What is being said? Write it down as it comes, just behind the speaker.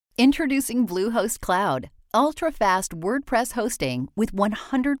Introducing Bluehost Cloud, ultra-fast WordPress hosting with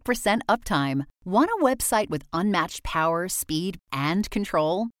 100% uptime. Want a website with unmatched power, speed, and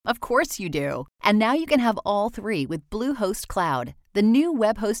control? Of course you do. And now you can have all three with Bluehost Cloud, the new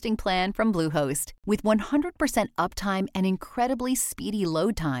web hosting plan from Bluehost. With 100% uptime and incredibly speedy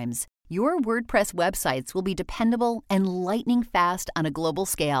load times, your WordPress websites will be dependable and lightning fast on a global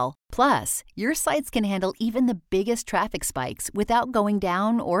scale. Plus, your sites can handle even the biggest traffic spikes without going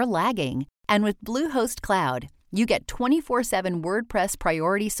down or lagging. And with Bluehost Cloud, you get 24/7 WordPress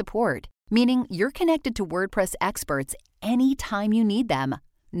priority support, meaning you're connected to WordPress experts anytime you need them.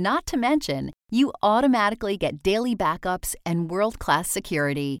 Not to mention, you automatically get daily backups and world-class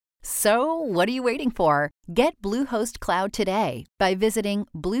security. So, what are you waiting for? Get Bluehost Cloud today by visiting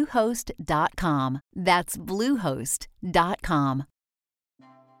Bluehost.com. That's Bluehost.com.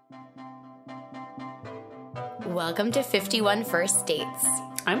 Welcome to 51 First Dates.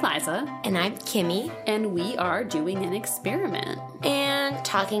 I'm Liza. And I'm Kimmy. And we are doing an experiment. And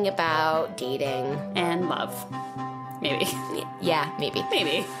talking about dating. And love. Maybe. Yeah, maybe.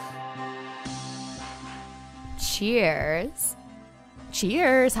 Maybe. Cheers.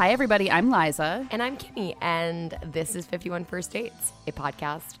 Cheers. Hi, everybody. I'm Liza. And I'm Kimmy. And this is 51 First Dates, a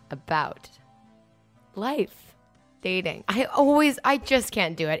podcast about life, dating. I just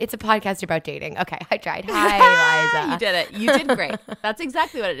can't do it. It's a podcast about dating. Okay, I tried. Hi, Liza. You did it. You did great. That's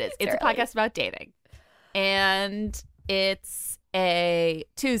exactly what it is. It's a early. podcast about dating. And it's a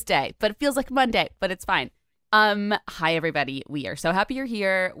Tuesday, but it feels like Monday, but it's fine. Hi, everybody. We are so happy you're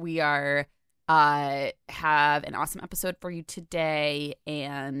here. We are have an awesome episode for you today,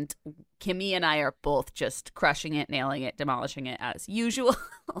 and Kimmy and I are both just crushing it, nailing it, demolishing it as usual.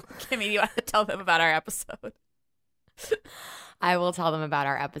 Kimmy, do you want to tell them about our episode? I will tell them about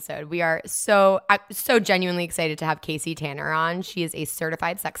our episode. We are so genuinely excited to have Casey Tanner on. She is a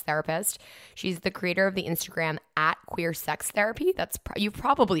certified sex therapist. She's the creator of the Instagram @QueerSexTherapy. You've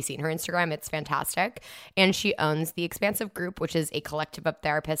probably seen her Instagram. It's fantastic. And she owns The Expansive Group, which is a collective of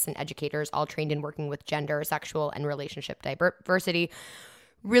therapists and educators all trained in working with gender, sexual, and relationship diversity.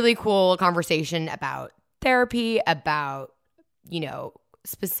 Really cool conversation about therapy, about,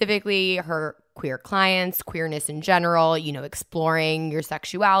 specifically her queer clients, queerness in general, exploring your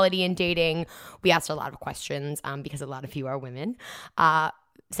sexuality and dating. We asked a lot of questions because a lot of you are women,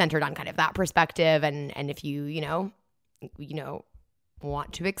 centered on kind of that perspective. And if you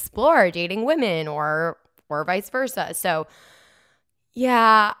want to explore dating women or vice versa. So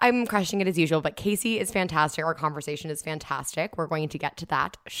yeah, I'm crushing it as usual, but Casey is fantastic. Our conversation is fantastic. We're going to get to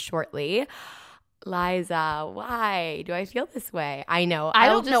that shortly. Liza, why do I feel this way? I know. I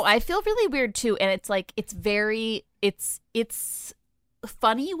don't know. I feel really weird too. And it's like, it's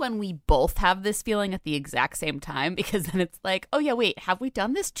funny when we both have this feeling at the exact same time, because then it's like, oh yeah, wait, have we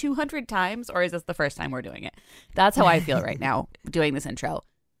done this 200 times or is this the first time we're doing it? That's how I feel right now doing this intro.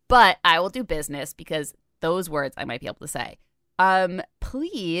 But I will do business because those words I might be able to say.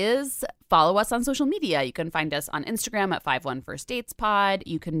 Please follow us on social media. You can find us on Instagram at 51firstdatespod.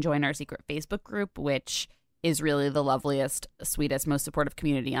 You can join our secret Facebook group, which is really the loveliest, sweetest, most supportive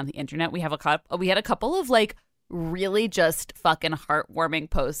community on the internet. We had a couple of like really just fucking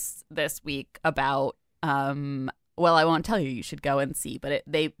heartwarming posts this week about well, I won't tell you. You should go and see. But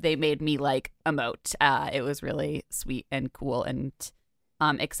they made me like emote. It was really sweet and cool and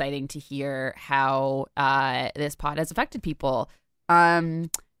exciting to hear how this pod has affected people.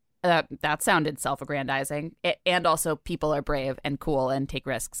 That sounded self-aggrandizing. And also people are brave and cool and take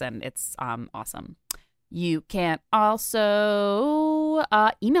risks, and it's awesome. You can also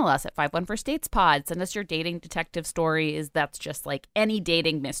email us at 51firstdatespod. Send us your dating detective stories. That's just like any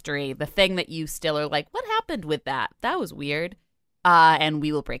dating mystery. The thing that you still are like, what happened with that? That was weird. And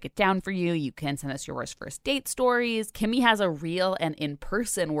we will break it down for you. You can send us your worst first date stories. Kimmy has a real and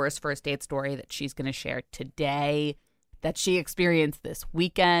in-person worst first date story that she's going to share today that she experienced this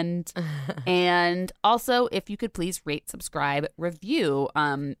weekend. And also, if you could please rate, subscribe, review.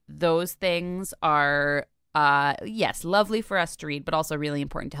 Those things are, yes, lovely for us to read, but also really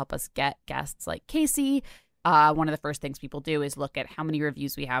important to help us get guests like Casey. One of the first things people do is look at how many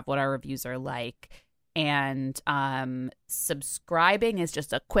reviews we have, what our reviews are like. And subscribing is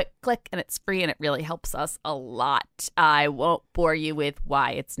just a quick click and it's free and it really helps us a lot. I won't bore you with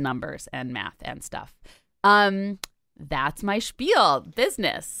why. It's numbers and math and stuff. That's my spiel.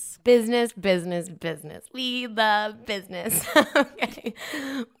 Business. Business. We love business. Okay.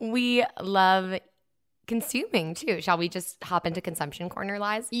 We love consuming too. Shall we just hop into consumption corner,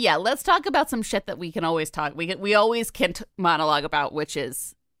 Liz? Yeah, let's talk about some shit that we can always talk. We always can monologue about, which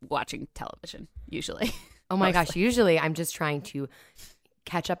is watching television, usually. Oh my gosh, usually I'm just trying to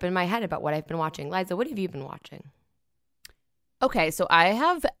catch up in my head about what I've been watching. Liza, what have you been watching? Okay, so I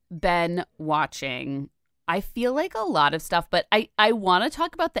have been watching, I feel like a lot of stuff, but I want to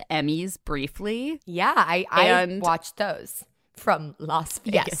talk about the Emmys briefly. Yeah, I watched those from Las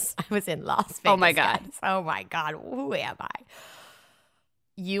Vegas. Yes. I was in Las Vegas. Oh my God. Guys. Oh my God. Who am I?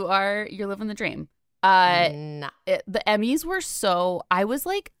 You're living the dream. Nah. The Emmys were I was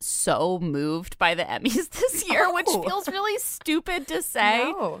like so moved by the Emmys this year, which feels really stupid to say,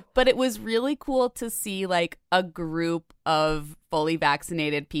 No. but it was really cool to see like a group of fully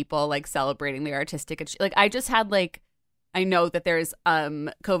vaccinated people like celebrating their artistic like I just had like, I know that there's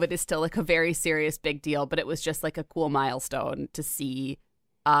COVID is still like a very serious big deal, but it was just like a cool milestone to see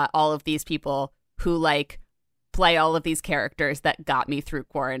all of these people who like play all of these characters that got me through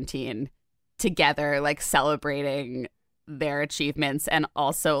quarantine together, like celebrating their achievements. And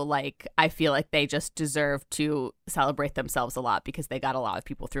also like I feel like they just deserve to celebrate themselves a lot because they got a lot of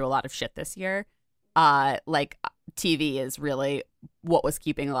people through a lot of shit this year. Like TV is really what was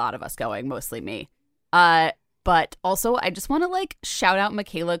keeping a lot of us going, mostly me. But also I just want to like shout out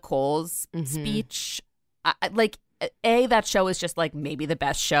Michaela Cole's speech. That show is just like maybe the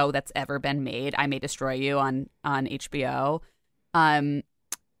best show that's ever been made. I May Destroy You on HBO.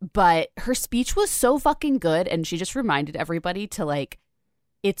 But her speech was so fucking good, and she just reminded everybody to, like,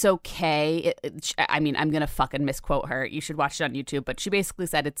 it's okay. I mean, I'm going to fucking misquote her. You should watch it on YouTube. But she basically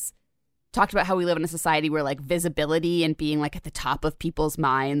said talked about how we live in a society where, like, visibility and being, like, at the top of people's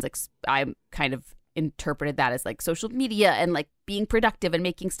minds, like, I kind of interpreted that as, like, social media and, like, being productive and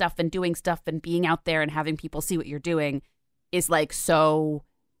making stuff and doing stuff and being out there and having people see what you're doing is, like, so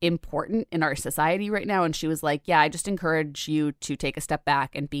important in our society right now. And she was like, yeah, I just encourage you to take a step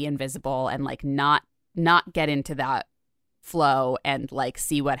back and be invisible and like not get into that flow and like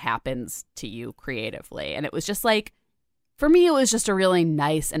see what happens to you creatively. And it was just like, for me, it was just a really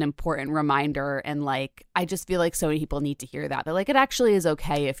nice and important reminder. And like, I just feel like so many people need to hear that. They're like, it actually is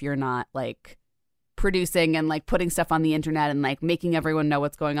okay if you're not like producing and like putting stuff on the internet and like making everyone know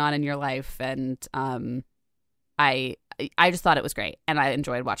what's going on in your life. And I just thought it was great, and I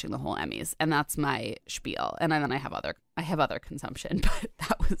enjoyed watching the whole Emmys, and that's my spiel. And then I have other consumption, but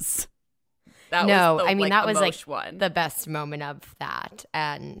that was that was like one. The best moment of that.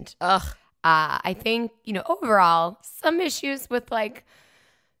 And I think, you know, overall some issues with like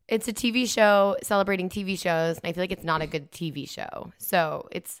it's a TV show celebrating TV shows, and I feel like it's not a good TV show. So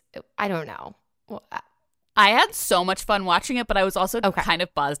I don't know. Well, I had so much fun watching it, but I was also kind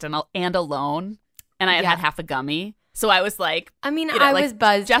of buzzed and alone, and I had half a gummy. So I was like, I mean, I was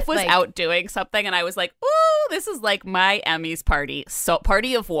buzzed. Jeff was out doing something, and I was like, ooh, this is like my Emmys party. So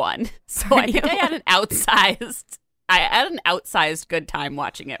party of one. So I think I had an outsized good time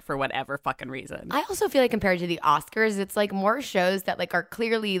watching it for whatever fucking reason. I also feel like compared to the Oscars, it's like more shows that like are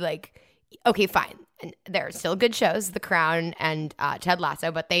clearly like, okay, fine. And there are still good shows, The Crown and Ted Lasso,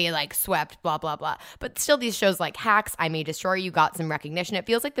 but they like swept, blah, blah, blah. But still these shows like Hacks, I May Destroy You got some recognition. It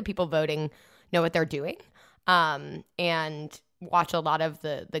feels like the people voting know what they're doing. And watch a lot of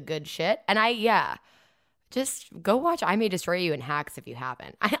the good shit. And just go watch I May Destroy You and Hacks if you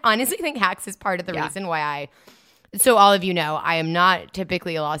haven't. I honestly think Hacks is part of the reason why so all of you know, I am not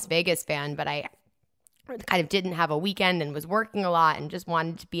typically a Las Vegas fan, but I kind of didn't have a weekend and was working a lot and just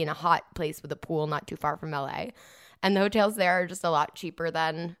wanted to be in a hot place with a pool not too far from LA. And the hotels there are just a lot cheaper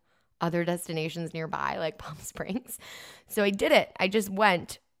than other destinations nearby, like Palm Springs. So I did it. I just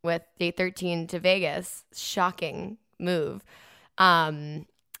went with Day 13 to Vegas. Shocking move.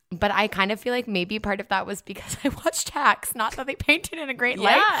 But I kind of feel like maybe part of that was because I watched Hacks. Not that they painted in a great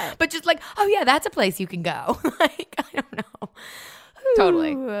light, but just like, oh yeah, that's a place you can go. Like, I don't know.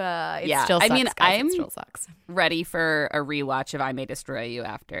 Totally. It still sucks, guys. It still sucks. Ready for a rewatch of I May Destroy You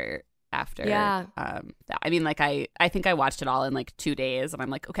after. Yeah. I mean, like I think I watched it all in like 2 days, and I'm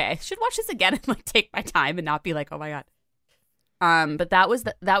like, okay, I should watch this again and like take my time and not be like, oh my God. But that was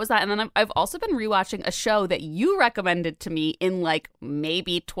that. And then I've also been rewatching a show that you recommended to me in like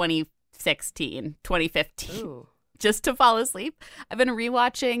maybe 2016, 2015, Ooh. Just to fall asleep. I've been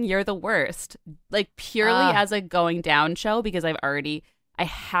rewatching You're the Worst, like purely as a going down show because I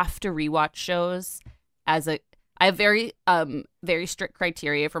have to rewatch shows I have very strict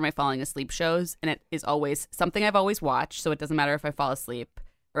criteria for my falling asleep shows, and it is always something I've always watched, so it doesn't matter if I fall asleep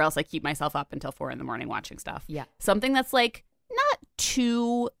or else I keep myself up until 4 a.m. watching stuff. Yeah. Something that's like not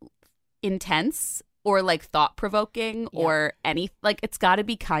too intense or like thought-provoking or any, like it's got to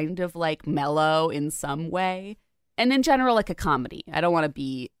be kind of like mellow in some way, and in general like a comedy. I don't want to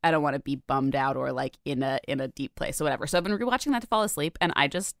be bummed out or like in a deep place or whatever. So I've been rewatching that to fall asleep, and I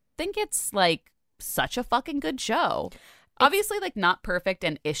just think it's like such a fucking good show. obviously like not perfect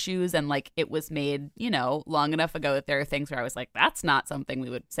and issues, and like it was made, long enough ago that there are things where I was like, that's not something we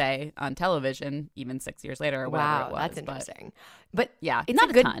would say on television even 6 years later or whatever it was. That's interesting. But yeah, it's not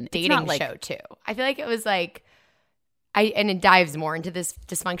a good ton. dating show too. I feel like it was like and it dives more into this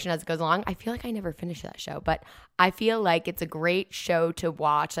dysfunction as it goes along. I feel like I never finished that show, but I feel like it's a great show to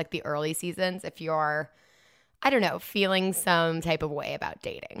watch, like the early seasons, if you're, I don't know, feeling some type of way about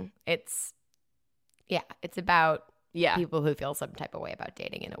dating. It's about people who feel some type of way about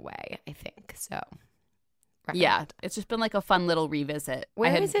dating in a way, I think. So, yeah, it's just been like a fun little revisit. Where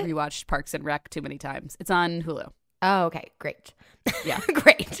I had is it? rewatched Parks and Rec too many times. It's on Hulu. Oh, okay, great. Yeah,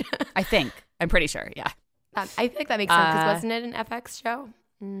 great. I think. I'm pretty sure. Yeah. I feel like that makes sense because wasn't it an FX show?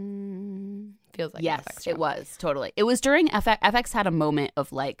 Feels like yes, an FX show. it was totally. It was during FX. FX had a moment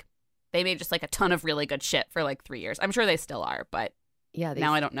of like they made just like a ton of really good shit for like 3 years. I'm sure they still are, but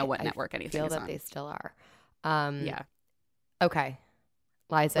now I don't know what network anything feel is that on. They still are. Yeah. Okay,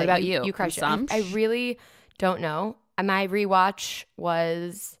 Liza. What about you? You crushed it. I really don't know. My rewatch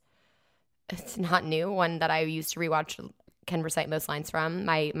was. It's not new. One that I used to rewatch. Can recite most lines from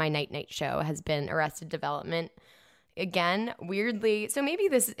my night show has been Arrested Development again, weirdly. So maybe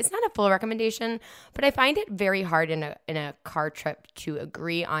it's not a full recommendation, but I find it very hard in a car trip to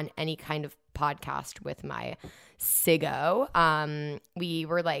agree on any kind of podcast with my siggo. We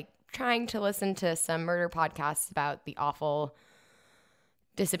were like trying to listen to some murder podcasts about the awful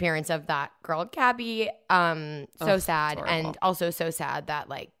disappearance of that girl Gabby. So sad, and also so sad that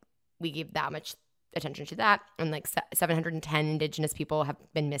like we gave that much attention to that, and like 710 Indigenous people have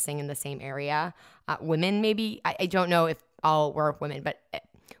been missing in the same area. Women, maybe. I don't know if all were women, but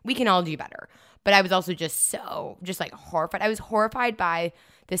we can all do better. But I was also just like horrified. I was horrified by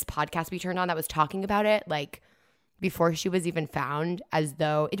this podcast we turned on that was talking about it like before she was even found, as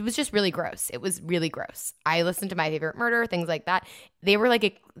though it was just really gross. It was really gross. I listened to My Favorite Murder, things like that. They were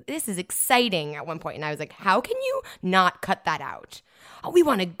like, this is exciting at one point. And I was like, how can you not cut that out? Oh, we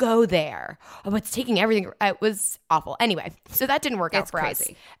want to go there. Oh, it's taking everything. It was awful. Anyway, so that didn't work out for us.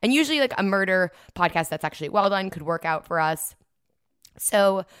 And usually like a murder podcast that's actually well done could work out for us.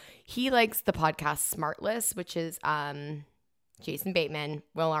 So he likes the podcast Smartless, which is Jason Bateman,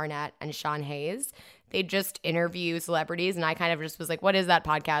 Will Arnett, and Sean Hayes. They just interview celebrities, and I kind of just was like, what is that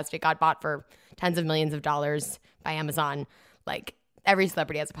podcast? It got bought for tens of millions of dollars by Amazon. Like, every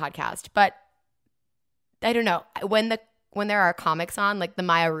celebrity has a podcast. But I don't know. When there are comics on, like the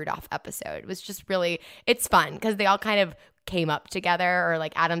Maya Rudolph episode was just really, it's fun because they all kind of came up together, or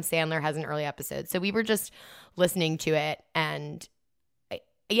like Adam Sandler has an early episode. So we were just listening to it, and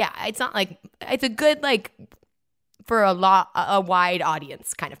yeah, it's not like, it's a good like for a wide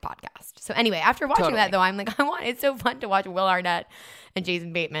audience kind of podcast. So anyway, after watching that though, I'm like, it's so fun to watch Will Arnett and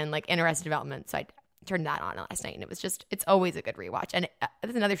Jason Bateman like in Arrested Development. So I turned that on last night, and it's always a good rewatch. And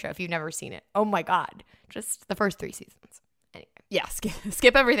there's another show if you've never seen it. Oh my God, just the first 3 seasons. Anyway, yeah,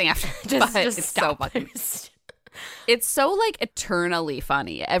 skip everything after. just it's stop. So fucking. It's so like eternally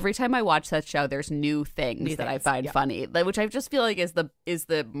funny. Every time I watch that show, there's new things that I find funny, which I just feel like is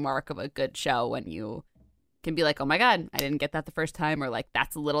the mark of a good show, when you can be like, oh my God, I didn't get that the first time, or like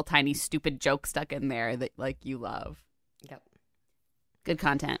that's a little tiny stupid joke stuck in there that like you love. Yep. Good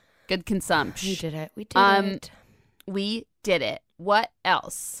content. Good consumption. We did it. We did it. What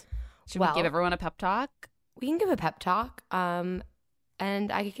else? Should we give everyone a pep talk? We can give a pep talk.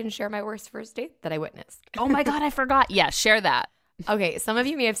 And I can share my worst first date that I witnessed. Oh my God, I forgot. Yeah, share that. Okay, some of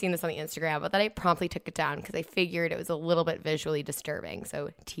you may have seen this on the Instagram, but then I promptly took it down because I figured it was a little bit visually disturbing.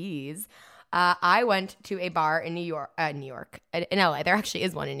 So tease. I went to a bar in in LA. There actually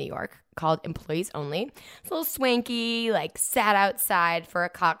is one in New York called Employees Only. It's a little swanky, like sat outside for a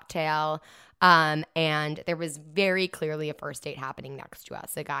cocktail. And there was very clearly a first date happening next to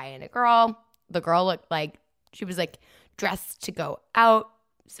us, a guy and a girl. The girl looked like she was like dressed to go out.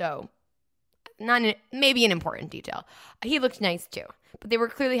 So maybe an important detail. He looked nice too, but they were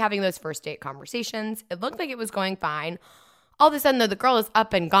clearly having those first date conversations. It looked like it was going fine. All of a sudden, though, the girl is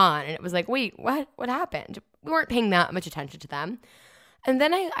up and gone. And it was like, wait, what? What happened? We weren't paying that much attention to them. And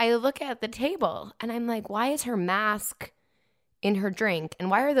then I look at the table, and I'm like, why is her mask in her drink?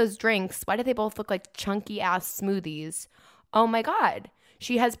 And why are those drinks? Why do they both look like chunky-ass smoothies? Oh, my God.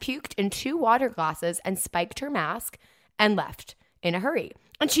 She has puked in 2 water glasses and spiked her mask and left in a hurry.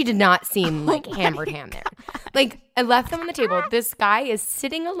 And she did not seem like hammered ham there. Like, I left them on the table. This guy is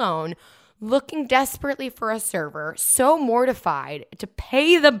sitting alone, looking desperately for a server, so mortified to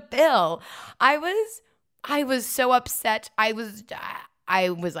pay the bill. I was so upset. I was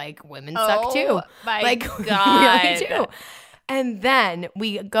like, women suck too. My like, God. really do. And then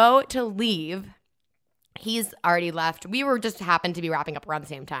we go to leave, He's already left. We were just happened to be wrapping up around the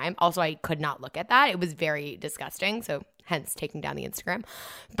same time. Also, I could not look at that. It was very disgusting. So hence taking down the Instagram.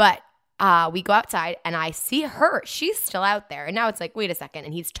 But we go outside and I see her. She's still out there. And now it's like, wait a second.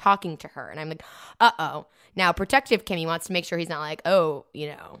 And he's talking to her. And I'm like, uh-oh. Now, protective Kimmy wants to make sure he's not like, oh,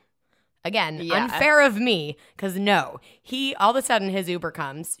 again, unfair of me. Because no, all of a sudden his Uber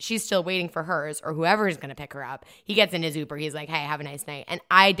comes. She's still waiting for hers or whoever is going to pick her up. He gets in his Uber. He's like, hey, have a nice night. And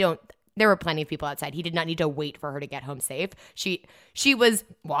there were plenty of people outside. He did not need to wait for her to get home safe. She was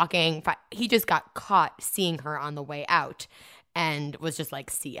walking. He just got caught seeing her on the way out and was just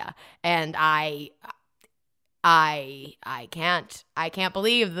like, see ya. And I can't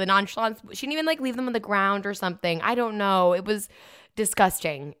believe the nonchalance. She didn't even like leave them on the ground or something. I don't know. It was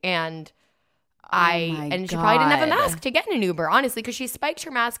disgusting. And she probably didn't have a mask to get in an Uber, honestly, because she spiked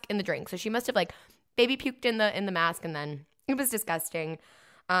her mask in the drink. So she must have like baby puked in the mask, and then it was disgusting.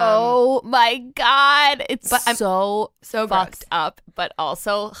 Oh my God. It's so fucked gross. Up, but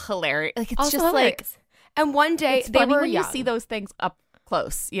also hilarious. Like, it's also just hilarious. like, and one day it's they funny were when young. you see those things up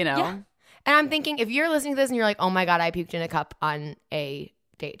close, Yeah. And I'm thinking, if you're listening to this and you're like, oh my God, I puked in a cup on a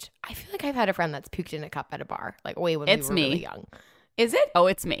date. I feel like I've had a friend that's puked in a cup at a bar, like way when we were really young. Is it? Oh,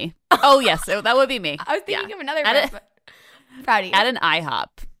 it's me. Oh, yes. That would be me. I was thinking of another friend, but proud of you. At an IHOP.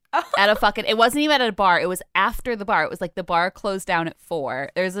 At a fucking, it wasn't even at a bar. It was after the bar. It was like the bar closed down at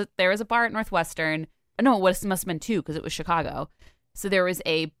 4. There was a bar at Northwestern. No, it must have been 2 because it was Chicago. So there was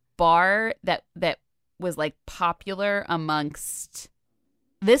a bar that was like popular amongst.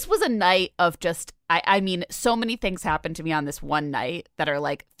 This was a night of just, I mean, so many things happened to me on this one night that are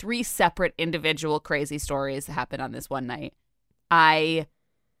like 3 separate individual crazy stories that happened on this one night. I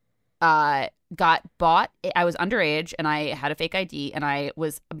got bought. I was underage and I had a fake ID, and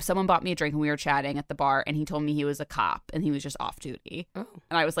someone bought me a drink and we were chatting at the bar, and he told me he was a cop and he was just off duty. Oh.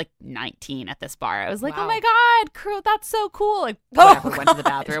 And I was like 19 at this bar. I was like, wow. Oh my God, crew, that's so cool. Like, whatever, went to the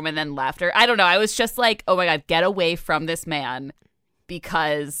bathroom and then left. Or I don't know. I was just like, oh my God, get away from this man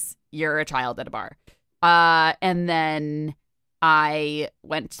because you're a child at a bar. And then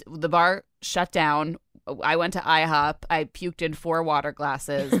the bar shut down. I went to IHOP. I puked in 4 water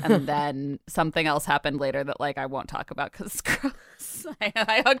glasses, and then something else happened later that like I won't talk about because it's gross.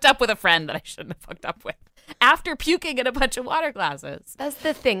 I hooked up with a friend that I shouldn't have hooked up with after puking in a bunch of water glasses. That's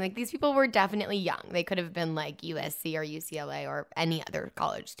the thing. Like, these people were definitely young. They could have been like USC or UCLA or any other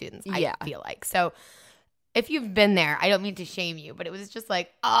college students. I feel like so. If you've been there, I don't mean to shame you, but it was just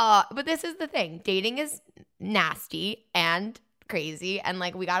like, but this is the thing. Dating is nasty and crazy, and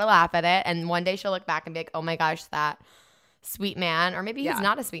like we gotta laugh at it, and one day she'll look back and be like, oh my gosh, that sweet man, or maybe he's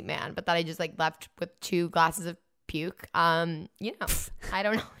not a sweet man, but that I just like left with 2 glasses of puke. I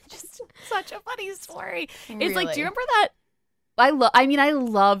don't know. Just such a funny story. Really. It's like, do you remember that? I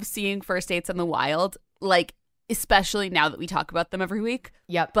love seeing first dates in the wild, like especially now that we talk about them every week.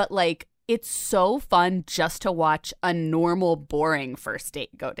 Yep. But like, it's so fun just to watch a normal, boring first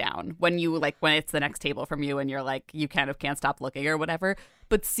date go down when it's the next table from you and you're like, you kind of can't stop looking or whatever.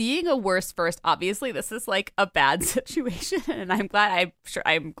 But seeing a worse first, obviously this is like a bad situation, and I'm glad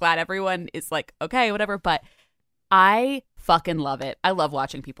everyone is like, okay, whatever. But I fucking love it. I love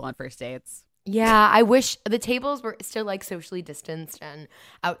watching people on first dates. Yeah, I wish the tables were still like socially distanced and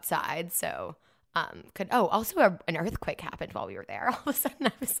outside, so also an earthquake happened while we were there. All of a sudden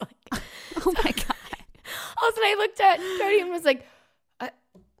I was like, oh my God. All of a sudden I looked at Cody and was like,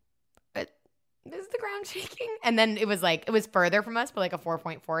 is the ground shaking? And then it was further from us, but like a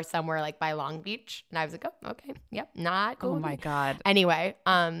 4.4 somewhere like by Long Beach. And I was like, oh, okay. Yep. Not cool. Oh my God. Anyway,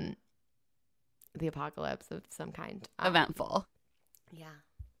 the apocalypse of some kind. Eventful. Yeah.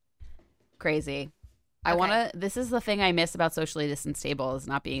 Crazy. This is the thing I miss about socially distanced tables,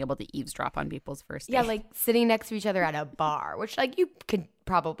 not being able to eavesdrop on people's first date. Yeah, like sitting next to each other at a bar, which like you could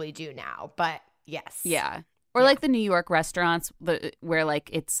probably do now, but yes. Yeah. Or like the New York restaurants where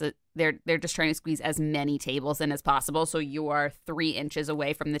like they're just trying to squeeze as many tables in as possible, so you are 3 inches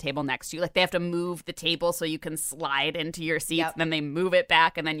away from the table next to you. Like they have to move the table so you can slide into your seats, and then they move it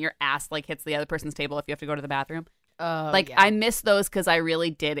back, and then your ass like hits the other person's table if you have to go to the bathroom. I miss those because I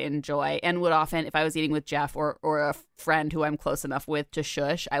really did enjoy, and would often, if I was eating with Jeff or a friend who I'm close enough with to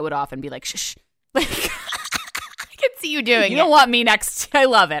shush, I would often be like, shh. Like, I can see you doing it. You don't want me next. I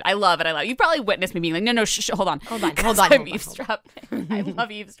love it. You probably witnessed me being like, no, shh, hold on. I'm eavesdropping. I love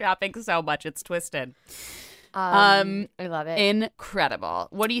eavesdropping so much. It's twisted. I love it. Incredible.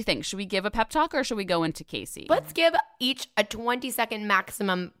 What do you think? Should we give a pep talk or should we go into Casey? Let's give each a 20-second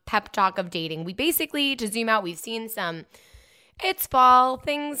maximum pep talk of dating. We basically, to zoom out, we've seen some, it's fall,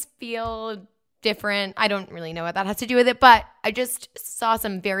 things feel different. I don't really know what that has to do with it, but I just saw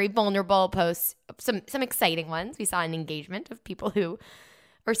some very vulnerable posts, some exciting ones. We saw an engagement of people who,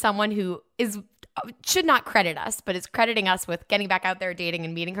 or someone who should not credit us, but is crediting us with getting back out there dating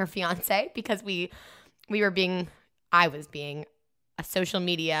and meeting her fiance because I was being a social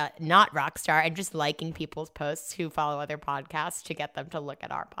media not rock star and just liking people's posts who follow other podcasts to get them to look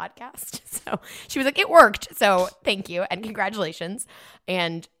at our podcast. So she was like, it worked. So thank you and congratulations.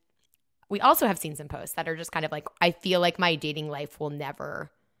 And we also have seen some posts that are just kind of like, I feel like my dating life will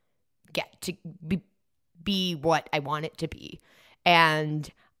never get to be what I want it to be. And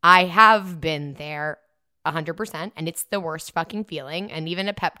I have been there 100%, and it's the worst fucking feeling. And even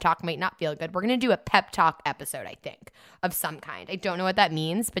a pep talk might not feel good. We're going to do a pep talk episode, I think, of some kind. I don't know what that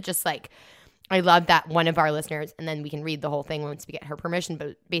means, but just like, I love that one of our listeners, and then we can read the whole thing once we get her permission,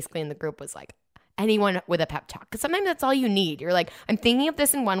 but basically in the group was like, anyone with a pep talk, because sometimes that's all you need. You're like, I'm thinking of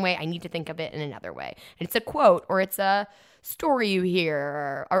this in one way, I need to think of it in another way. And it's a quote, or it's a story you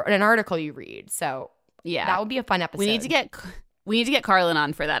hear, or an article you read. So yeah, that would be a fun episode. We need to get Carlin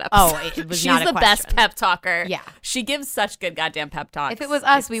on for that episode. Oh, it was She's not a the question. best pep talker. Yeah, she gives such good goddamn pep talks. If it was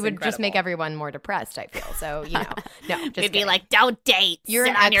us, we would incredible. just make everyone more depressed, I feel. So, no, just we'd kidding. be like, don't date. You're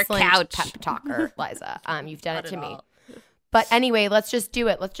sit an on your excellent couch. pep talker, Liza. You've done Not it to at me. all. But anyway, let's just do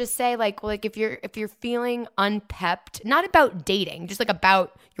it. Let's just say like if you're feeling unpepped, not about dating, just like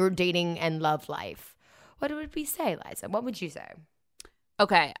about your dating and love life. What would we say, Liza? What would you say?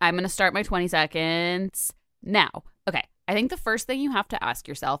 Okay, I'm going to start my 20 seconds now. Okay, I think the first thing you have to ask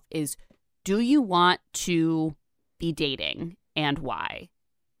yourself is, do you want to be dating and why?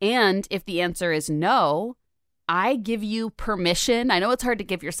 And if the answer is no, I give you permission. I know it's hard to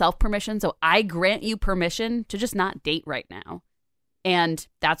give yourself permission, so I grant you permission to just not date right now. And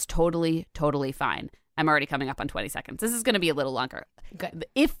that's totally, totally fine. I'm already coming up on 20 seconds. This is going to be a little longer. Good.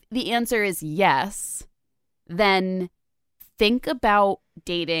 If the answer is yes, then think about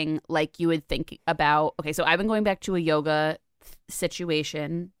dating like you would think about, okay, so I've been going back to a yoga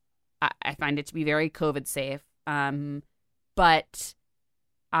situation. I find it to be very COVID safe. But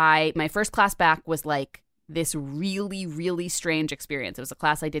my first class back was like this really, really strange experience. It was a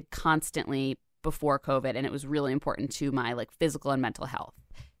class I did constantly before COVID, and it was really important to my like physical and mental health.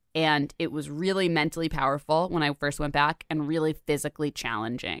 And it was really mentally powerful when I first went back and really physically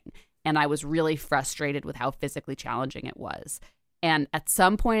challenging. And I was really frustrated with how physically challenging it was. And at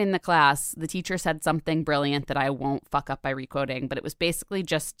some point in the class, the teacher said something brilliant that I won't fuck up by requoting, but it was basically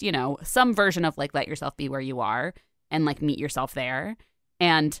just, some version of like, let yourself be where you are and like meet yourself there.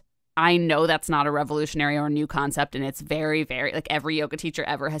 And I know that's not a revolutionary or a new concept, and it's very, very, like every yoga teacher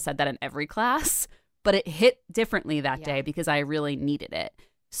ever has said that in every class, but it hit differently that day because I really needed it.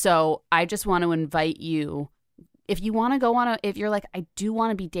 So I just want to invite you, if you want to go on if you're like, I do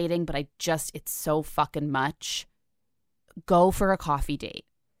want to be dating, but it's so fucking much, go for a coffee date.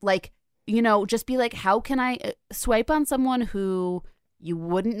 Like, just be like, how can I swipe on someone who you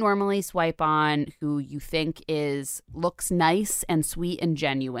wouldn't normally swipe on, who you think looks nice and sweet and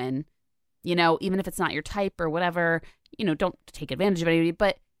genuine, even if it's not your type or whatever, don't take advantage of anybody,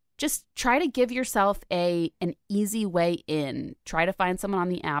 but just try to give yourself an easy way in. Try to find someone on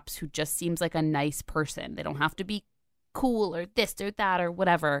the apps who just seems like a nice person. They don't have to be cool or this or that or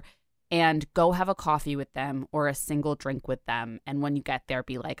whatever. And go have a coffee with them or a single drink with them. And when you get there,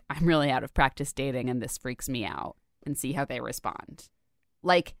 be like, I'm really out of practice dating and this freaks me out, and see how they respond.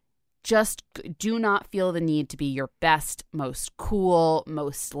 Like, just do not feel the need to be your best, most cool,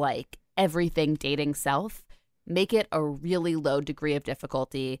 most like everything dating self. Make it a really low degree of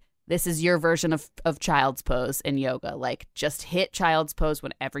difficulty. This is your version of child's pose in yoga. Like, just hit child's pose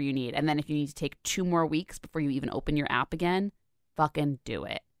whenever you need. And then if you need to take 2 more weeks before you even open your app again, fucking do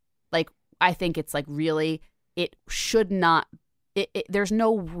it. Like, I think it's like really, it should not, there's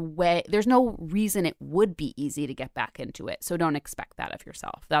no reason it would be easy to get back into it. So don't expect that of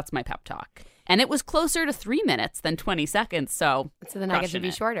yourself. That's my pep talk. And it was closer to 3 minutes than 20 seconds. So then I get to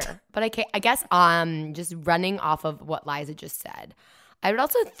be shorter. But I guess just running off of what Liza just said, I would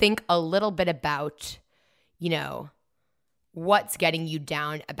also think a little bit about, what's getting you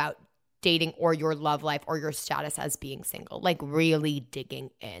down about dating or your love life or your status as being single. Like, really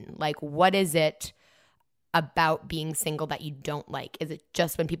digging in. Like, what is it about being single that you don't like? Is it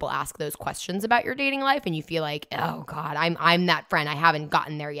just when people ask those questions about your dating life and you feel like, oh God, I'm that friend, I haven't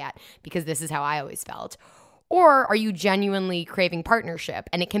gotten there yet because this is how I always felt? Or are you genuinely craving partnership?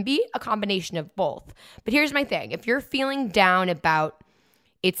 And it can be a combination of both. But here's my thing. If you're feeling down about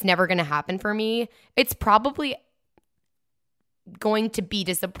it's never going to happen for me, it's probably going to be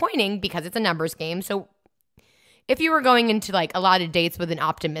disappointing because it's a numbers game. So if you were going into like a lot of dates with an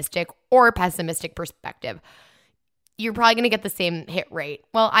optimistic or pessimistic perspective, you're probably going to get the same hit rate.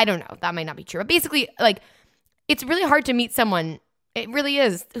 Well, I don't know. That might not be true. But basically, like, it's really hard to meet someone, it really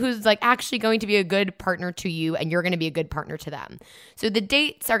is, who's like actually going to be a good partner to you and you're going to be a good partner to them. So the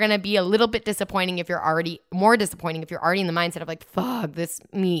dates are going to be a little bit disappointing if you're already, more disappointing if you're already in the mindset of like, fuck, this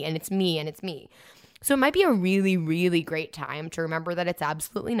me and it's me and it's me. So it might be a really, really great time to remember that it's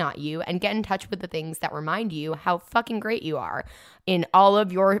absolutely not you and get in touch with the things that remind you how fucking great you are in all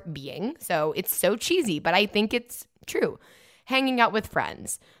of your being. So it's so cheesy, but I think it's true. Hanging out with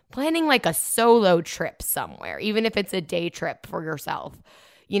friends, planning like a solo trip somewhere, even if it's a day trip for yourself,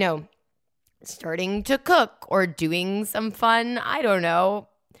 you know, starting to cook or doing some fun, I don't know,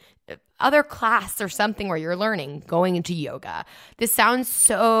 other class or something where you're learning, going into yoga. This sounds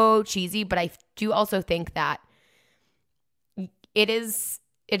so cheesy, but I do also think that it is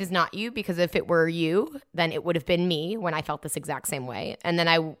not you, because if it were you, then it would have been me when I felt this exact same way. And then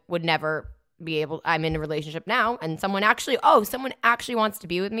I would never be able, I'm in a relationship now and someone actually wants to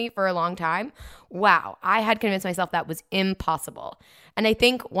be with me for a long time. Wow. I had convinced myself that was impossible. And I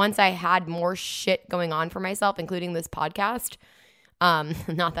think once I had more shit going on for myself, including this podcast,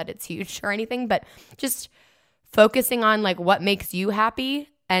 not that it's huge or anything, but just focusing on like what makes you happy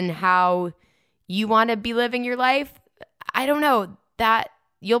and how you want to be living your life, I don't know, that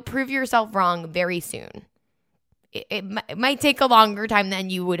you'll prove yourself wrong very soon. It might take a longer time than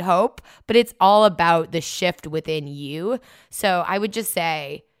you would hope, but it's all about the shift within you. So I would just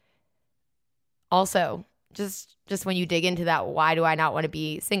say also, just when you dig into that, why do I not want to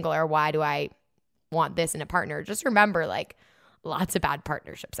be single, or why do I want this in a partner? Just remember, like, lots of bad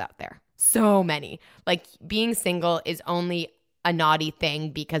partnerships out there. So many. Like, being single is only a naughty thing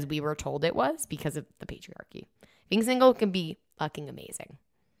because we were told it was, because of the patriarchy. Being single can be fucking amazing.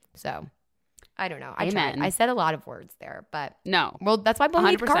 So I don't know. I said a lot of words there, but no. Well, that's why people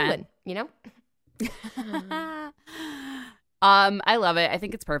need Carlin, you know? I love it. I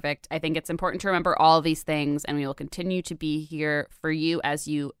think it's perfect. I think it's important to remember all of these things, and we will continue to be here for you as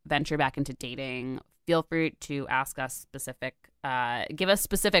you venture back into dating. Feel free to ask us give us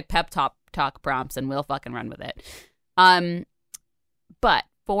specific pep talk prompts, and we'll fucking run with it. But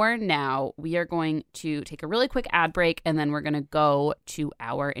for now, we are going to take a really quick ad break, and then we're going to go to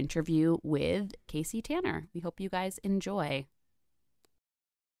our interview with Casey Tanner. We hope you guys enjoy.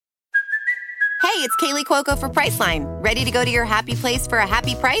 Hey, it's Kaylee Cuoco for Priceline. Ready to go to your happy place for a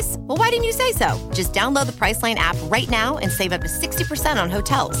happy price? Well, why didn't you say so? Just download the Priceline app right now and save up to 60% on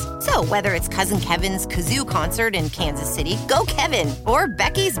hotels. So whether it's Cousin Kevin's Kazoo Concert in Kansas City, go Kevin, or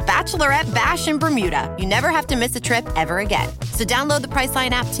Becky's Bachelorette Bash in Bermuda, you never have to miss a trip ever again. So download the Priceline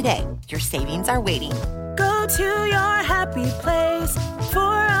app today. Your savings are waiting. Go to your happy place for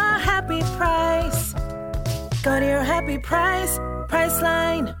a happy price. Go to your happy price,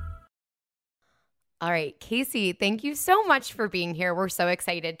 Priceline. All right, Casey, thank you so much for being here. We're so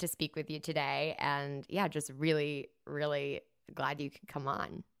excited to speak with you today. And yeah, just really, really glad you could come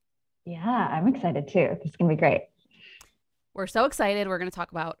on. Yeah, I'm excited too. This is going to be great. We're so excited. We're going to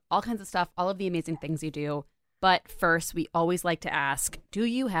talk about all kinds of stuff, all of the amazing things you do. But first, we always like to ask, do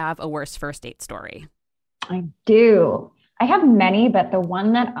you have a worst first date story? I do. I have many, but the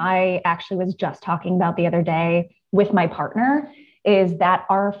one that I actually was just talking about the other day with my partner is that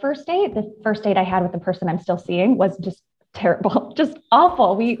our first date, the first date I had with the person I'm still seeing, was just terrible, just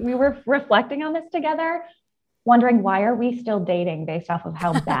awful. We were reflecting on this together, wondering, why are we still dating based off of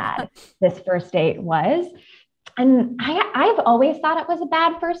how bad this first date was? And I've always thought it was a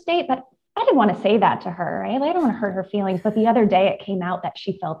bad first date, but I didn't want to say that to her, right? Like, I don't want to hurt her feelings. But the other day it came out that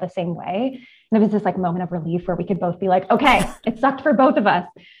she felt the same way. And it was this like moment of relief where we could both be like, okay, it sucked for both of us.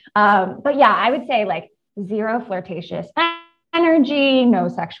 But yeah, I would say like zero flirtatious energy, no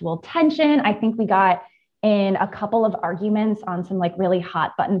sexual tension. I think we got in a couple of arguments on some like really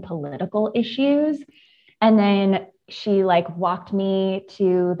hot button political issues. And then she like walked me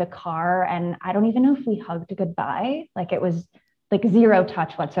to the car, and I don't even know if we hugged goodbye. Like, it was like zero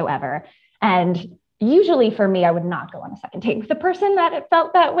touch whatsoever. And usually for me, I would not go on a second date with the person that it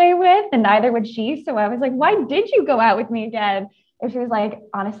felt that way with, and neither would she. So I was like, why did you go out with me again? And she was like,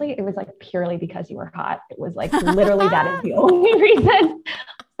 honestly, it was like purely because you were hot. It was like literally that is the only reason.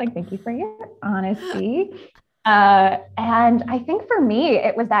 Like, thank you for your honesty. And I think for me,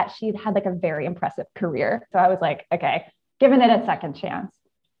 it was that she'd had like a very impressive career. So I was like, okay, giving it a second chance.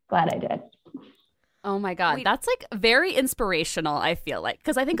 Glad I did. Oh my God. That's like very inspirational, I feel like.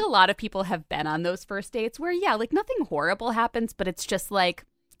 Because I think a lot of people have been on those first dates where, yeah, like nothing horrible happens, but it's just like,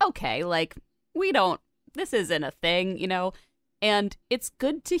 okay, like this isn't a thing, you know? And it's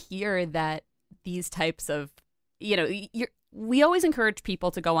good to hear that these types of we always encourage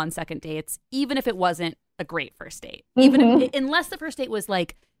people to go on second dates, even if it wasn't a great first date, even unless the first date was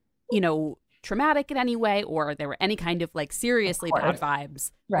like, traumatic in any way, or there were any kind of like seriously bad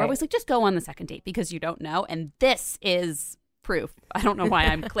vibes. Right. We're always like, just go on the second date because you don't know. And this is proof. I don't know why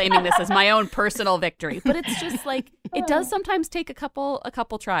I'm claiming this as my own personal victory, but it's just like, it does sometimes take a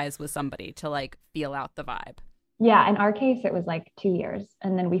couple tries with somebody to like feel out the vibe. Yeah. In our case, it was like 2 years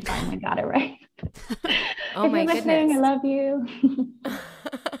and then we finally got it right. Oh my goodness. I love you.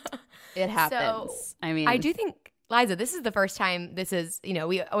 It happens. So, I do think, Liza, this is the first time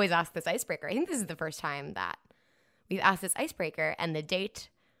we always ask this icebreaker. I think this is the first time that we've asked this icebreaker and the date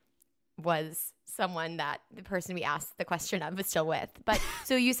was someone that the person we asked the question of is still with. But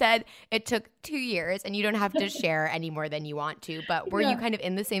so you said it took 2 years and you don't have to share any more than you want to, but were you kind of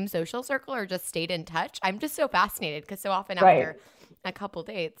in the same social circle or just stayed in touch? I'm just so fascinated because so often after a couple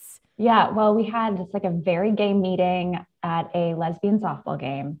dates. Yeah, well, we had just like a very gay meeting at a lesbian softball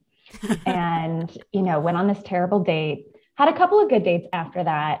game and, went on this terrible date, had a couple of good dates after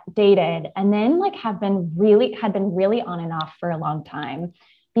that, dated, and then like had been really on and off for a long time.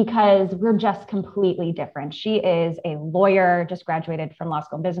 Because we're just completely different. She is a lawyer, just graduated from law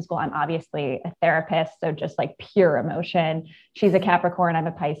school and business school. I'm obviously a therapist, so just like pure emotion. She's a Capricorn, I'm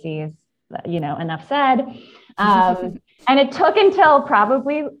a Pisces, enough said. And it took until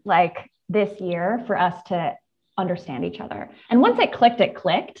probably like this year for us to understand each other. And once it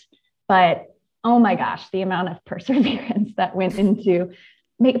clicked. But oh my gosh, the amount of perseverance that went into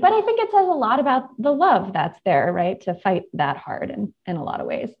but I think it says a lot about the love that's there, right? To fight that hard in a lot of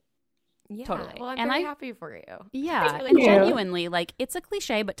ways. Yeah, totally. Well, I'm very happy for you. Yeah, and genuinely, like, it's a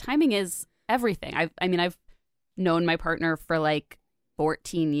cliche, but timing is everything. I've known my partner for like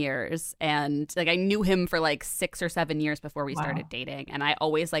 14 years, and like I knew him for like 6 or 7 years before we started dating, and I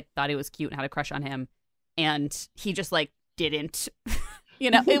always like thought he was cute and had a crush on him, and he just like didn't.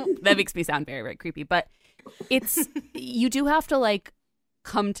 That makes me sound very, very creepy, but it's you do have to like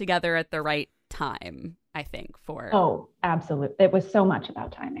come together at the right time, I think, for... Oh, absolutely. It was so much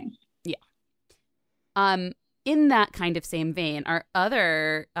about timing. Yeah. In that kind of same vein, our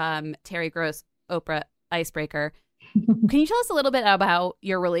other Terry Gross Oprah icebreaker, can you tell us a little bit about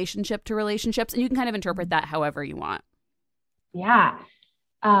your relationship to relationships? And you can kind of interpret that however you want. Yeah.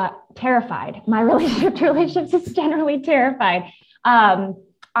 Terrified. My relationship to relationships is generally terrified.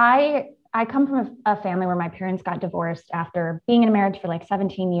 I come from a family where my parents got divorced after being in a marriage for like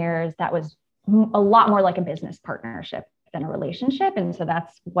 17 years. That was a lot more like a business partnership than a relationship. And so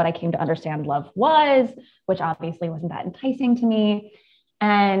that's what I came to understand love was, which obviously wasn't that enticing to me.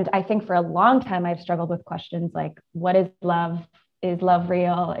 And I think for a long time, I've struggled with questions like, what is love? Is love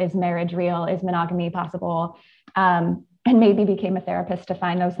real? Is marriage real? Is monogamy possible? And maybe became a therapist to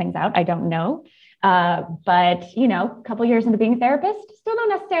find those things out. I don't know. But, a couple years into being a therapist, still don't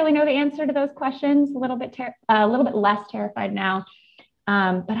necessarily know the answer to those questions, a little bit less terrified now.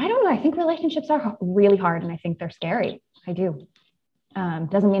 But I don't know. I think relationships are really hard and I think they're scary. I do.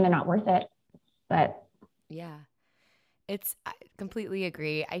 Doesn't mean they're not worth it, but. Yeah, I completely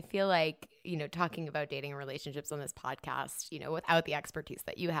agree. I feel like, talking about dating and relationships on this podcast, without the expertise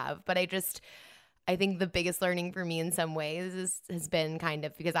that you have, but I think the biggest learning for me in some ways has been kind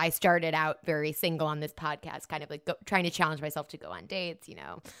of because I started out very single on this podcast, kind of like trying to challenge myself to go on dates,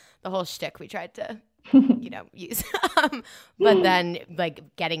 the whole shtick we tried to, use. But then like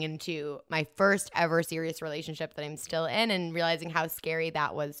getting into my first ever serious relationship that I'm still in and realizing how scary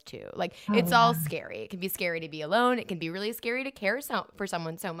that was too. Like it's all scary. It can be scary to be alone. It can be really scary to care for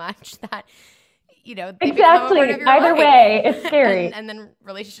someone so much that exactly. Either way, it's scary. And then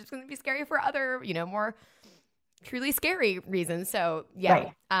relationships can be scary for other, more truly scary reasons. So yeah,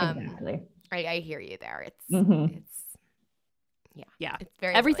 right. Exactly. I hear you there. It's It's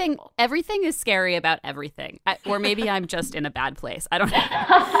very everything. relatable. Everything is scary about everything, or maybe I'm just in a bad place. I don't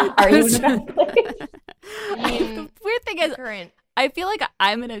know. Are you in a bad place? The weird thing is, I feel like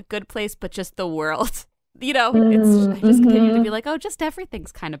I'm in a good place, but just the world. I just continue to be like, oh, just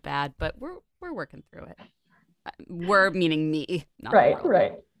everything's kind of bad, but we're working through it. We're meaning me, not the world.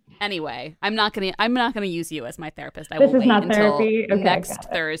 Right. Anyway, I'm not gonna use you as my therapist. I will wait not until therapy. Okay, next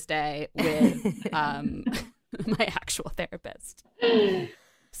Thursday with my actual therapist.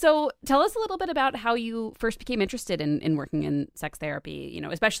 So tell us a little bit about how you first became interested in working in sex therapy,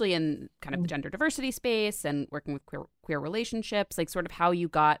 especially in kind of the gender diversity space and working with queer relationships, like sort of how you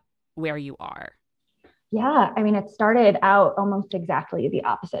got where you are. Yeah. It started out almost exactly the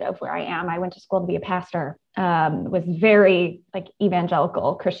opposite of where I am. I went to school to be a pastor, was very like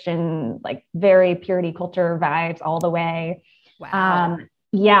evangelical Christian, like very purity culture vibes all the way. Wow.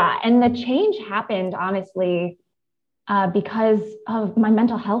 Yeah. And the change happened, honestly, because of my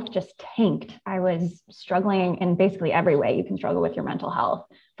mental health just tanked. I was struggling in basically every way you can struggle with your mental health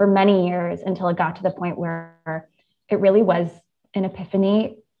for many years until it got to the point where it really was an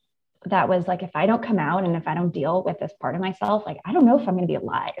epiphany that was like, if I don't come out and if I don't deal with this part of myself, like, I don't know if I'm going to be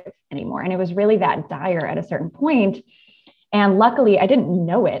alive anymore. And it was really that dire at a certain point. And luckily I didn't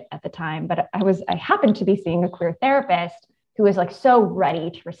know it at the time, but I happened to be seeing a queer therapist who was like so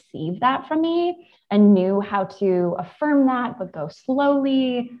ready to receive that from me and knew how to affirm that, but go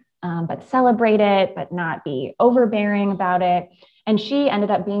slowly, but celebrate it, but not be overbearing about it. And she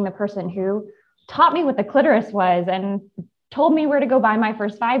ended up being the person who taught me what the clitoris was and told me where to go buy my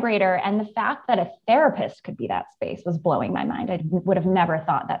first vibrator. And the fact that a therapist could be that space was blowing my mind. I would have never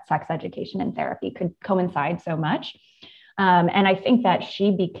thought that sex education and therapy could coincide so much. And I think that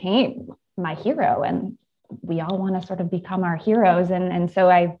she became my hero, and we all want to sort of become our heroes. And so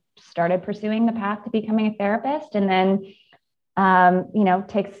I started pursuing the path to becoming a therapist, and then,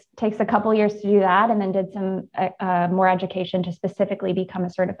 takes a couple years to do that. And then did some more education to specifically become a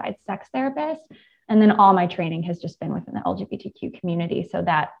certified sex therapist. And then all my training has just been within the LGBTQ community. So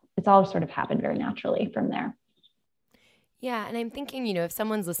that it's all sort of happened very naturally from there. Yeah. And I'm thinking, if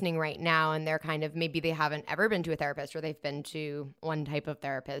someone's listening right now and they're kind of, maybe they haven't ever been to a therapist or they've been to one type of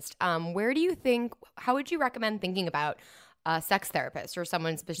therapist, how would you recommend thinking about a sex therapist or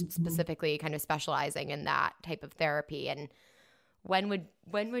someone specifically kind of specializing in that type of therapy? And when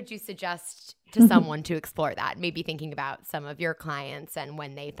would you suggest to someone to explore that? Maybe thinking about some of your clients and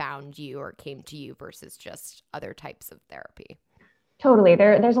when they found you or came to you versus just other types of therapy. Totally.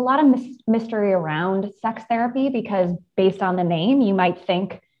 There's a lot of mystery around sex therapy because based on the name, you might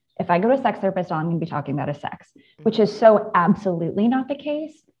think if I go to a sex therapist, I'm going to be talking about a sex, which is so absolutely not the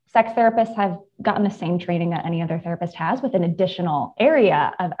case. Sex therapists have gotten the same training that any other therapist has with an additional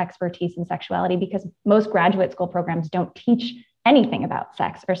area of expertise in sexuality because most graduate school programs don't teach anything about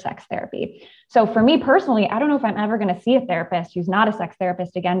sex or sex therapy. So for me personally, I don't know if I'm ever going to see a therapist who's not a sex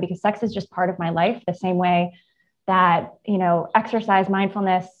therapist again, because sex is just part of my life the same way that, exercise,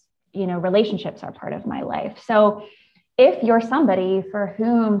 mindfulness, relationships are part of my life. So if you're somebody for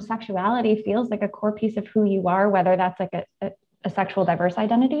whom sexuality feels like a core piece of who you are, whether that's like a sexual diverse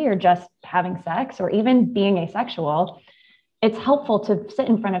identity or just having sex or even being asexual, it's helpful to sit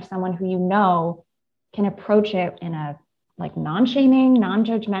in front of someone who can approach it in a like non-shaming,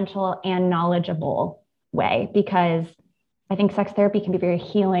 non-judgmental, and knowledgeable way, because I think sex therapy can be very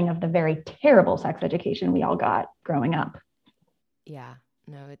healing of the very terrible sex education we all got growing up. Yeah,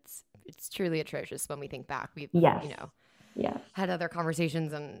 no, it's truly atrocious when we think back. We've, had other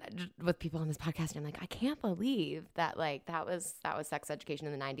conversations and with people on this podcast, and I'm like, I can't believe that that was sex education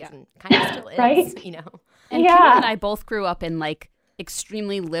in the 90s and kind of still is, right? And Kim and I both grew up in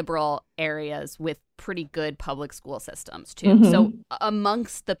extremely liberal areas with pretty good public school systems too. Mm-hmm. So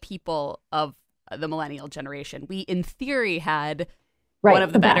amongst the people of the millennial generation, we in theory had one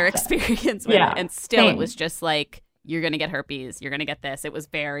of the better experience with it. And still it was just like, you're going to get herpes, you're going to get this. It was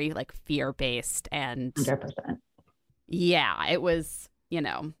very fear-based and 100%. Yeah, it was,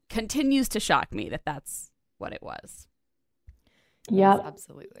 continues to shock me that that's what it was. Yeah,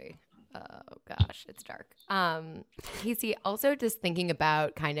 absolutely. Oh gosh, it's dark. Casey, also just thinking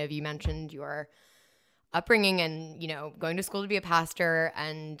about you mentioned your upbringing and, going to school to be a pastor.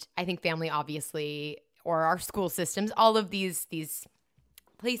 And I think family, obviously, or our school systems, all of these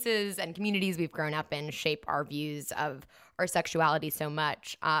places and communities we've grown up in shape our views of our sexuality so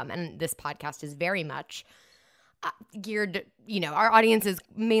much. And this podcast is very much geared, our audience is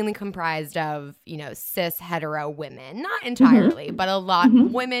mainly comprised of, cis hetero women, not entirely, but a lot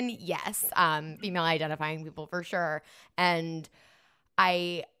women, yes, female identifying people for sure. And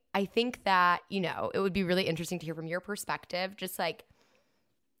I think that, it would be really interesting to hear from your perspective, just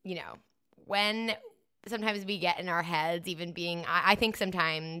when sometimes we get in our heads, even being, I think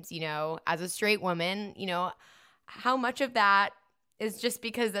sometimes, as a straight woman, how much of that is just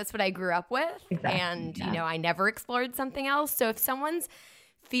because that's what I grew up with. Exactly. And, I never explored something else. So if someone's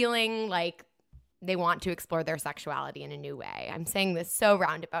feeling like they want to explore their sexuality in a new way, I'm saying this so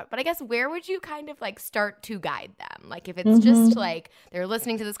roundabout, but I guess where would you kind of start to guide them? If it's just they're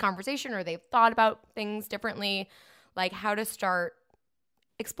listening to this conversation or they've thought about things differently, how to start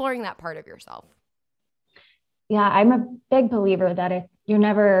exploring that part of yourself. Yeah, I'm a big believer that you're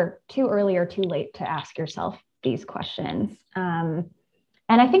never too early or too late to ask yourself these questions.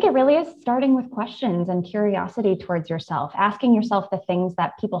 And I think it really is starting with questions and curiosity towards yourself, asking yourself the things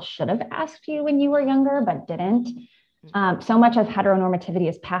that people should have asked you when you were younger, but didn't. So much of heteronormativity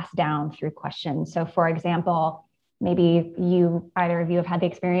is passed down through questions. So for example, maybe either of you have had the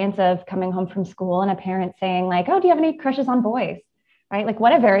experience of coming home from school and a parent saying like, oh, do you have any crushes on boys? Right? Like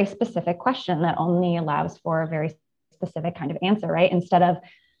what a very specific question that only allows for a very specific kind of answer, right? Instead of,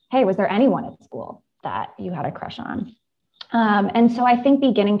 hey, was there anyone at school that you had a crush on? And so I think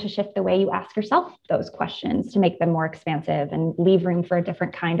beginning to shift the way you ask yourself those questions to make them more expansive and leave room for a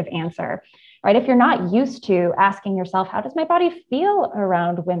different kind of answer, right? If you're not used to asking yourself, how does my body feel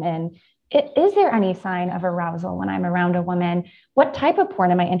around women? Is there any sign of arousal when I'm around a woman? What type of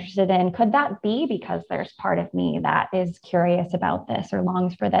porn am I interested in? Could that be because there's part of me that is curious about this or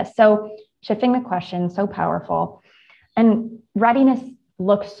longs for this? So shifting the question, so powerful. And readiness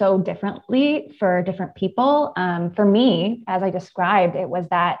looks so differently for different people. For me, as I described, it was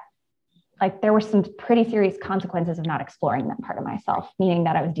that like there were some pretty serious consequences of not exploring that part of myself, meaning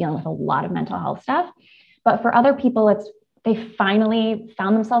that I was dealing with a lot of mental health stuff. But for other people, they finally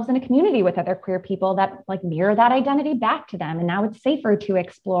found themselves in a community with other queer people that like mirror that identity back to them. And now it's safer to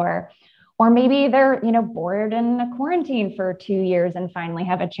explore. Or maybe they're, bored in a quarantine for 2 years and finally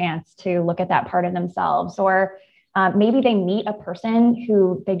have a chance to look at that part of themselves. Or maybe they meet a person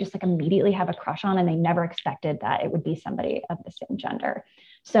who they just like immediately have a crush on and they never expected that it would be somebody of the same gender.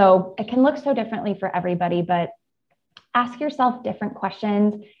 So it can look so differently for everybody, but ask yourself different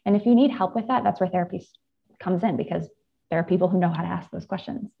questions. And if you need help with that, that's where therapy comes in, because there are people who know how to ask those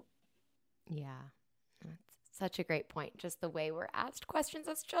questions. Yeah, that's such a great point. Just the way we're asked questions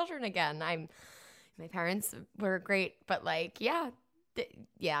as children again. My parents were great, but like, yeah.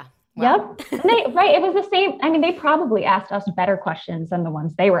 Wow. Yep. Right. It was the same. I mean, they probably asked us better questions than the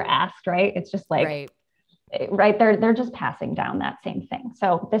ones they were asked, right? It's just like, right. They're just passing down that same thing.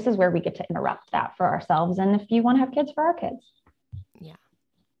 So this is where we get to interrupt that for ourselves. And if you want to have kids, for our kids. Yeah.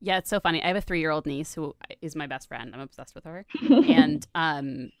 Yeah, it's so funny. I have a 3-year-old niece who is my best friend. I'm obsessed with her. And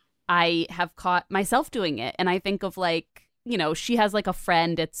I have caught myself doing it. And I think of like, she has like a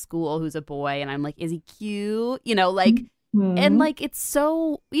friend at school who's a boy. And I'm like, is he cute? And like, it's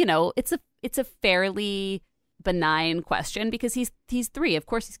so, it's a fairly benign question because he's 3. Of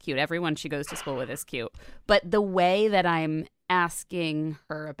course he's cute. Everyone she goes to school with is cute. But the way that I'm asking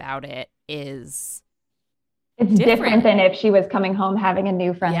her about it is... It's different than if she was coming home having a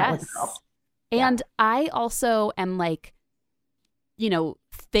new friend that was a girl. And I also am like,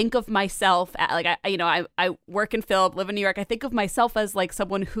 think of myself like I work in film, live in New York. I think of myself as like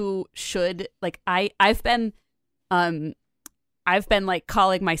someone who should like I've been like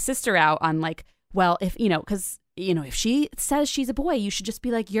calling my sister out on like, well, if because if she says she's a boy, you should just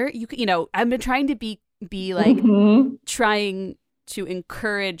be like I've been trying to be like trying to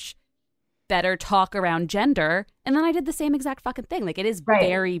encourage better talk around gender, and then I did the same exact fucking thing. Like it is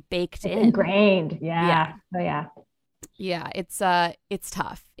very baked in, ingrained. Yeah. Oh yeah. Yeah, it's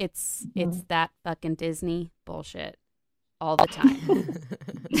tough. It's that fucking Disney bullshit all the time.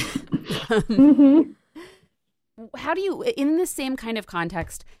 How do you, in the same kind of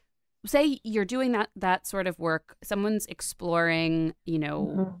context, say you're doing that sort of work, someone's exploring,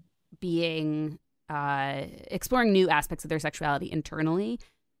 being exploring new aspects of their sexuality internally.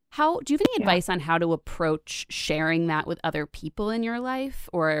 How do you have any advice on how to approach sharing that with other people in your life,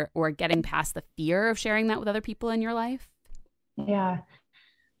 or getting past the fear of sharing that with other people in your life? Yeah,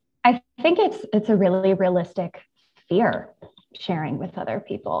 I think it's a really realistic fear sharing with other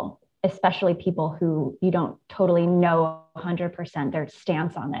people, especially people who you don't totally know 100% their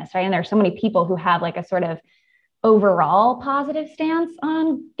stance on this, right? And there's so many people who have like a sort of overall positive stance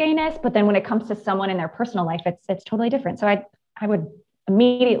on gayness, but then when it comes to someone in their personal life, it's totally different. So I would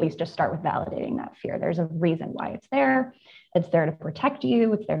immediately just start with validating that fear. There's a reason why it's there. It's there to protect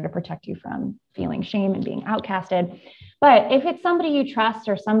you. It's there to protect you from feeling shame and being outcasted. But if it's somebody you trust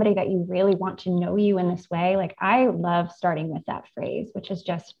or somebody that you really want to know you in this way, like I love starting with that phrase, which is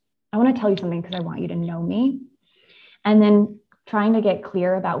just, I want to tell you something because I want you to know me. And then trying to get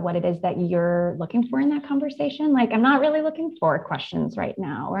clear about what it is that you're looking for in that conversation. Like, I'm not really looking for questions right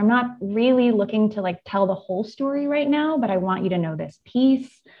now, or I'm not really looking to like tell the whole story right now, but I want you to know this piece.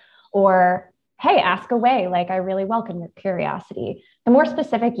 Or, hey, ask away. Like, I really welcome your curiosity. The more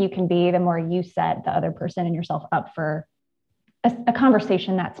specific you can be, the more you set the other person and yourself up for a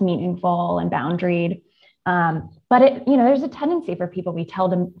conversation that's meaningful and boundaried. But there's a tendency for people, we tell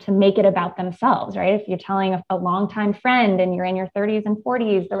them to make it about themselves, right? If you're telling a longtime friend and you're in your 30s and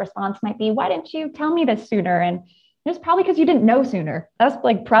 40s, the response might be, why didn't you tell me this sooner? And it's probably because you didn't know sooner. That's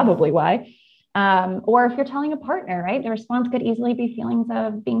like probably why. Or if you're telling a partner, right? The response could easily be feelings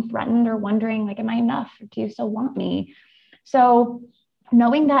of being threatened or wondering, like, am I enough? Do you still want me? So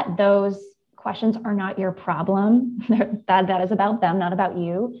knowing that those questions are not your problem, that is about them, not about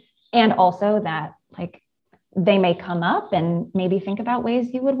you. And also that, like, they may come up, and maybe think about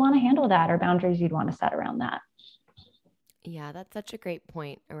ways you would want to handle that or boundaries you'd want to set around that. Yeah, that's such a great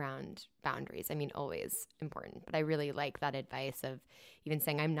point around boundaries. I mean, always important. But I really like that advice of even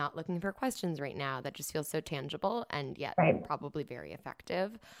saying, I'm not looking for questions right now. That just feels so tangible and yet probably very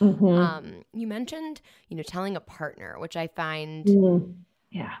effective. You mentioned, telling a partner, which I find.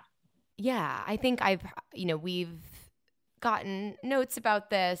 Yeah, I think we've gotten notes about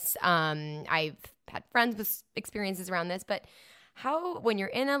this. I've had friends with experiences around this, but when you're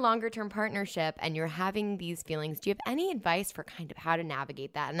in a longer term partnership and you're having these feelings, do you have any advice for kind of how to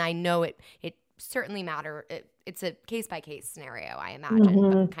navigate that? And I know it certainly matters. It's a case by case scenario, I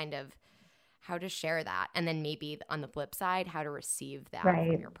imagine, but kind of how to share that. And then maybe on the flip side, how to receive that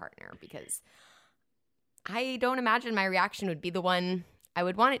from your partner, because I don't imagine my reaction would be the one I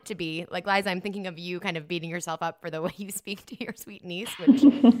would want it to be. Like, Liza, I'm thinking of you kind of beating yourself up for the way you speak to your sweet niece, which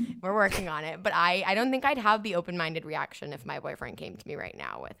we're working on it. But I don't think I'd have the open-minded reaction if my boyfriend came to me right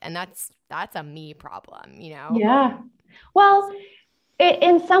now and that's a me problem, Yeah. Well,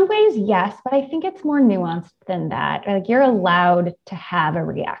 in some ways, yes, but I think it's more nuanced than that. Like, you're allowed to have a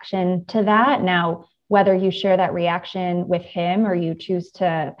reaction to that. Now, whether you share that reaction with him or you choose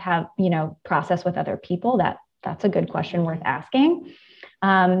to have, process with other people, that's a good question worth asking.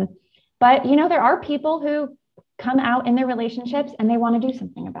 But, there are people who come out in their relationships and they want to do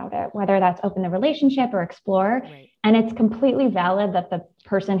something about it, whether that's open the relationship or explore. Right. And it's completely valid that the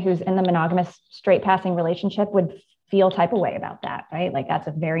person who's in the monogamous straight passing relationship would feel type of way about that, right? Like, that's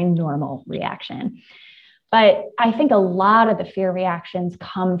a very normal reaction. But I think a lot of the fear reactions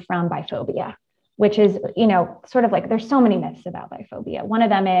come from biphobia, which is, sort of like, there's so many myths about biphobia. One of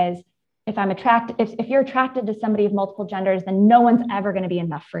them is, if you're attracted to somebody of multiple genders, then no one's ever going to be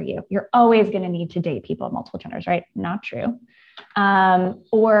enough for you. You're always going to need to date people of multiple genders, right? Not true.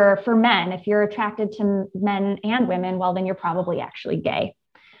 Or for men, if you're attracted to men and women, well, then you're probably actually gay.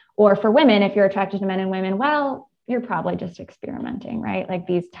 Or for women, if you're attracted to men and women, well, you're probably just experimenting, right? Like,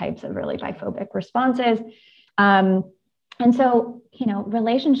 these types of really biphobic responses. And so,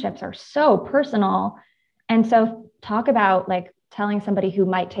 relationships are so personal. And so talk about, like, telling somebody who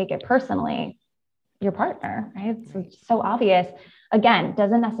might take it personally, your partner, right? It's so obvious. Again,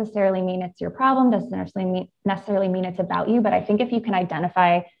 doesn't necessarily mean it's your problem, doesn't necessarily mean it's about you. But I think if you can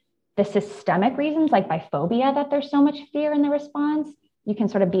identify the systemic reasons, like biphobia, that there's so much fear in the response, you can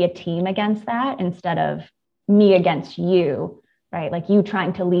sort of be a team against that instead of me against you, right? Like, you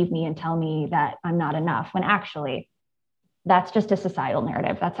trying to leave me and tell me that I'm not enough, when actually that's just a societal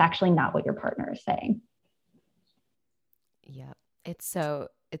narrative. That's actually not what your partner is saying. Yeah, it's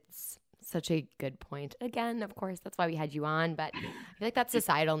such a good point. Again, of course, that's why we had you on. But I feel like that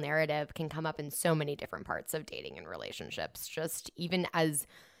societal narrative can come up in so many different parts of dating and relationships, just even as,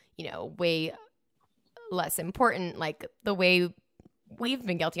 way less important, like the way we've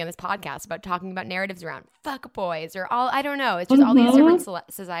been guilty on this podcast about talking about narratives around fuck boys or all, I don't know. It's just all these different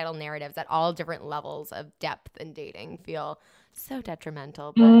societal narratives at all different levels of depth in dating feel so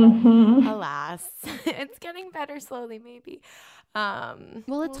detrimental, but alas, it's getting better slowly, maybe.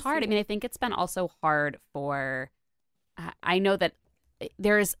 Well, it's hard. I mean, I think it's been also hard for, I know that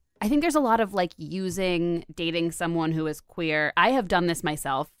I think there's a lot of like using dating someone who is queer. I have done this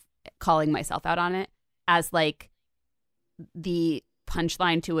myself, calling myself out on it as like the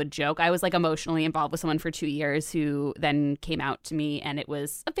punchline to a joke. I was like emotionally involved with someone for 2 years who then came out to me, and it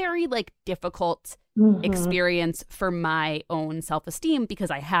was a very like difficult experience for my own self-esteem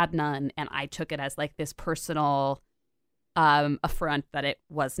because I had none, and I took it as like this personal affront that it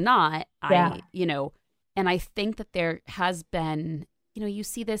was not. Yeah. And I think that there has been, you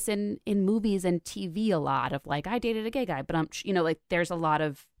see this in movies and TV a lot of like, I dated a gay guy, but like there's a lot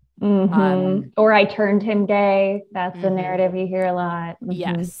of or I turned him gay. That's the narrative you hear a lot.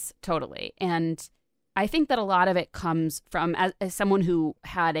 Yes, totally. And I think that a lot of it comes from, as someone who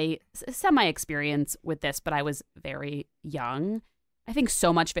had a semi-experience with this, but I was very young. I think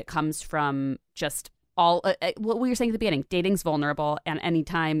so much of it comes from just all what we were saying at the beginning. Dating's vulnerable, and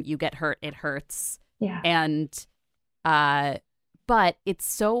anytime you get hurt, it hurts. Yeah. And but it's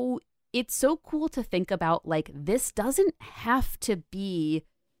so cool to think about, like, this doesn't have to be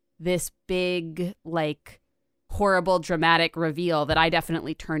this big, like, horrible, dramatic reveal that I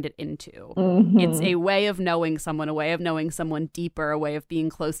definitely turned it into. It's a way of knowing someone, a way of knowing someone deeper, a way of being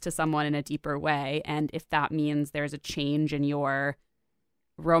close to someone in a deeper way. And if that means there's a change in your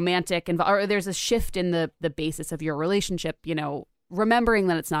romantic or there's a shift in the basis of your relationship, remembering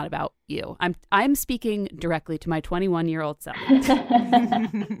that it's not about you. I'm speaking directly to my 21-year-old self.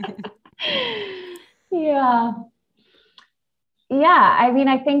 Yeah. I mean,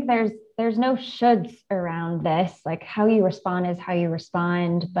 I think there's there's no shoulds around this. Like how you respond is how you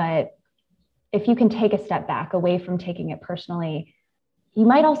respond. But if you can take a step back away from taking it personally, you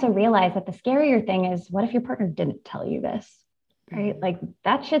might also realize that the scarier thing is, what if your partner didn't tell you this, right? Like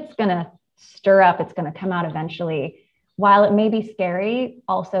that shit's going to stir up. It's going to come out eventually. While it may be scary,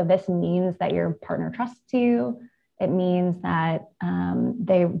 also this means that your partner trusts you. It means that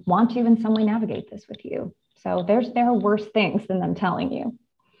they want to in some way navigate this with you. So there are worse things than them telling you.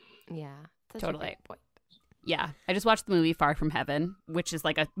 Yeah, Totally. A great point. Yeah. I just watched the movie Far From Heaven, which is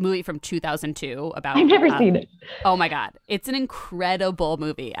like a movie from 2002 about... I've never seen it. Oh my God. It's an incredible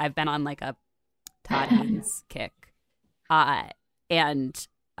movie. I've been on like a Todd Haynes kick.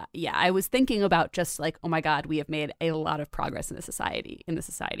 Yeah, I was thinking about just like, oh my God, we have made a lot of progress in the society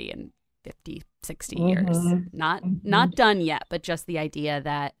in 50, 60 years. Not done yet, but just the idea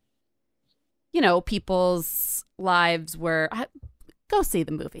that, you know, people's lives were... Go see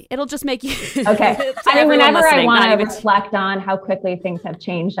the movie. It'll just make you... Okay. I mean, whenever I want to reflect on how quickly things have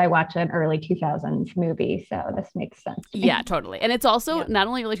changed, I watch an early 2000s movie. So this makes sense. Yeah, totally. And it's also not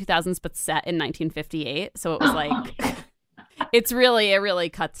only early 2000s, but set in 1958. So it was like... it really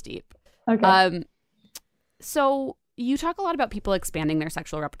cuts deep. Okay. So you talk a lot about people expanding their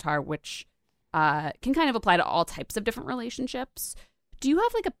sexual repertoire, which can kind of apply to all types of different relationships. Do you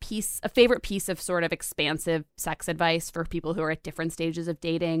have like a favorite piece of sort of expansive sex advice for people who are at different stages of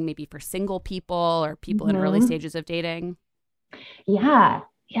dating, maybe for single people or people in early stages of dating? Yeah.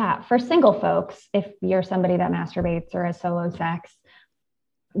 For single folks, if you're somebody that masturbates or has solo sex,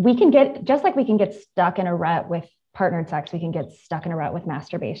 we can get stuck in a rut with partnered sex. We can get stuck in a rut with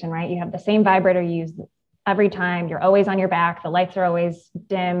masturbation, right? You have the same vibrator you use every time. You're always on your back. The lights are always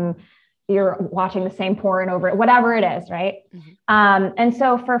dim. You're watching the same porn over it, whatever it is, right? And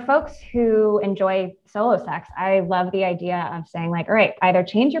so for folks who enjoy solo sex, I love the idea of saying like, all right, either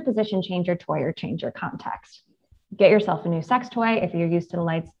change your position, change your toy, or change your context. Get yourself a new sex toy. If you're used to the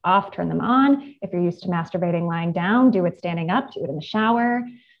lights off, turn them on. If you're used to masturbating lying down, do it standing up, do it in the shower,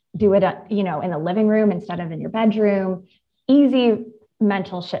 do it, in the living room instead of in your bedroom. Easy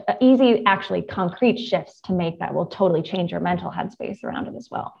actually concrete shifts to make that will totally change your mental headspace around it as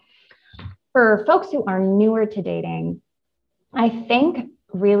well. For folks who are newer to dating, I think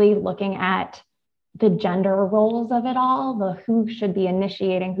really looking at the gender roles of it all, the who should be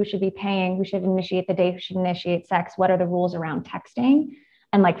initiating, who should be paying, who should initiate the date, who should initiate sex, what are the rules around texting,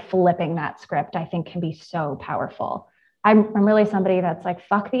 and like flipping that script, I think can be so powerful. I'm really somebody that's like,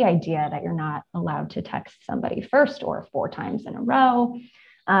 fuck the idea that you're not allowed to text somebody first or 4 times in a row.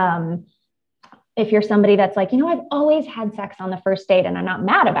 If you're somebody that's like, I've always had sex on the first date and I'm not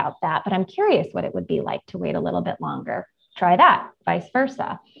mad about that, but I'm curious what it would be like to wait a little bit longer. Try that, vice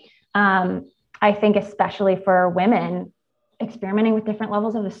versa. I think especially for women, experimenting with different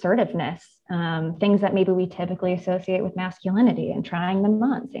levels of assertiveness, things that maybe we typically associate with masculinity, and trying them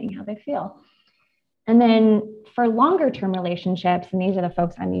on, seeing how they feel. And then for longer term relationships, and these are the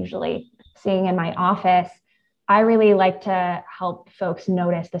folks I'm usually seeing in my office, I really like to help folks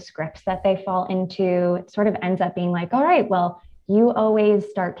notice the scripts that they fall into. It sort of ends up being like, all right, well, you always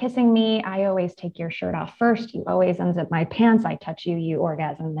start kissing me. I always take your shirt off first. You always unzip my pants. I touch you, you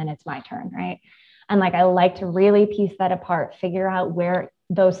orgasm, then it's my turn, right? And like, I like to really piece that apart, figure out where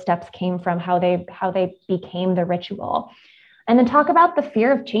those steps came from, how they became the ritual. And then talk about the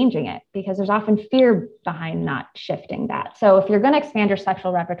fear of changing it, because there's often fear behind not shifting that. So if you're going to expand your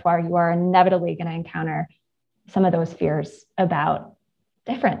sexual repertoire, you are inevitably going to encounter some of those fears about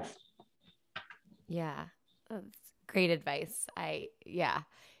difference. Yeah. That's great advice.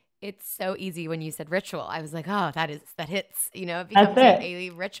 It's so easy when you said ritual. I was like, oh, that hits, it becomes a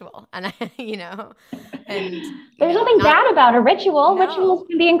ritual. And and there's nothing bad about a ritual. No. Rituals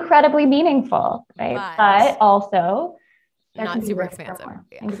can be incredibly meaningful, right? But also not super expansive.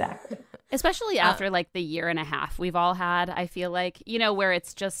 Yeah. Exactly. Especially after like the year and a half we've all had, I feel like, where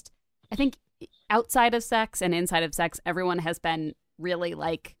it's just, I think outside of sex and inside of sex, everyone has been really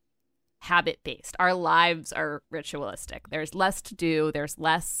like habit-based. Our lives are ritualistic. There's less to do. There's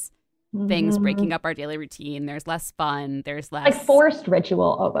less things breaking up our daily routine. There's less fun. There's less... like forced ritual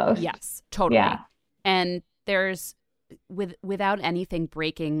almost. Yes, totally. Yeah. And there's, without anything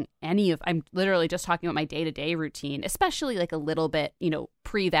breaking any of... I'm literally just talking about my day-to-day routine, especially like a little bit,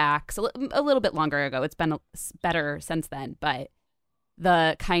 pre-vax, a little bit longer ago. It's been better since then, but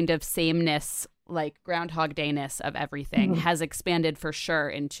the kind of sameness, like Groundhog Day-ness of everything has expanded for sure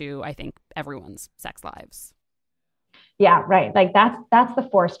into, I think, everyone's sex lives. Yeah, right. Like that's the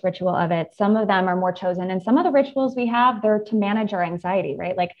forced ritual of it. Some of them are more chosen, and some of the rituals we have, they're to manage our anxiety,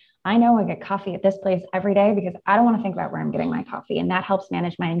 right? Like I know I get coffee at this place every day because I don't want to think about where I'm getting my coffee, and that helps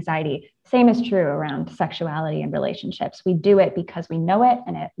manage my anxiety. Same is true around sexuality and relationships. We do it because we know it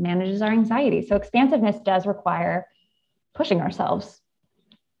and it manages our anxiety. So expansiveness does require pushing ourselves.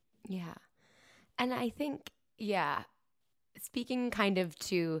 Yeah. And I think, yeah, speaking kind of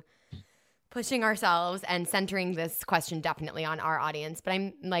to pushing ourselves and centering this question definitely on our audience, but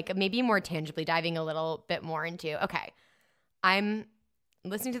I'm like maybe more tangibly diving a little bit more into, okay, I'm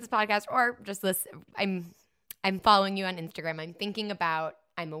listening to this podcast or just I'm following you on Instagram. I'm thinking about,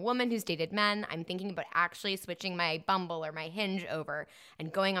 I'm a woman who's dated men. I'm thinking about actually switching my Bumble or my Hinge over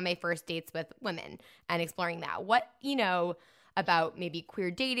and going on my first dates with women and exploring that. What, about maybe queer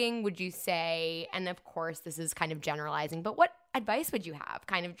dating would you say, and of course this is kind of generalizing, but what advice would you have?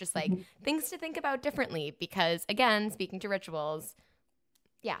 Kind of just like things to think about differently, because again, speaking to rituals,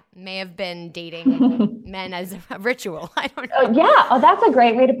 may have been dating men as a ritual. I don't know. Yeah. That's a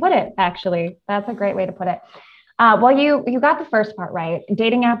great way to put it, actually. That's a great way to put it. Well, you got the first part right.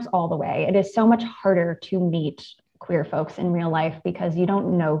 Dating apps all the way. It is so much harder to meet queer folks in real life because you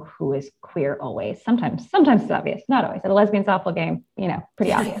don't know who is queer always. Sometimes it's obvious, not always. At a lesbian softball game,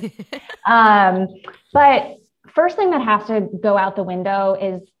 pretty obvious. But first thing that has to go out the window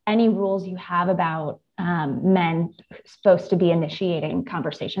is any rules you have about men supposed to be initiating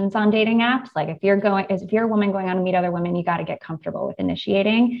conversations on dating apps. Like if you're a woman going on to meet other women, you got to get comfortable with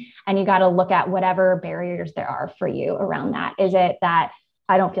initiating, and you got to look at whatever barriers there are for you around that. Is it that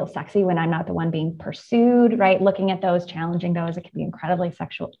I don't feel sexy when I'm not the one being pursued, right? Looking at those, challenging those, it can be incredibly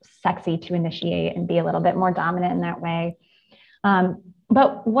sexy to initiate and be a little bit more dominant in that way.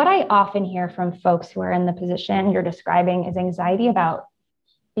 But what I often hear from folks who are in the position you're describing is anxiety about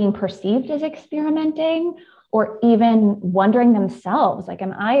being perceived as experimenting, or even wondering themselves, like,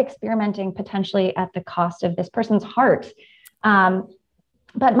 am I experimenting potentially at the cost of this person's heart?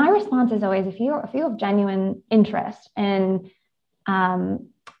 But my response is always, if you have genuine interest and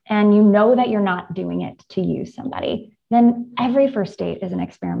you know that you're not doing it to use somebody, then every first date is an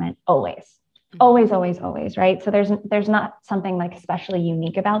experiment, always, right? So there's not something like especially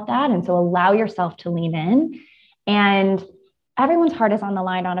unique about that. And so allow yourself to lean in, and everyone's heart is on the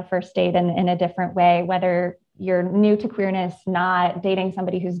line on a first date in a different way, whether you're new to queerness, not dating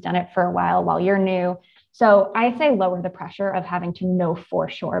somebody who's done it for a while you're new. So I say lower the pressure of having to know for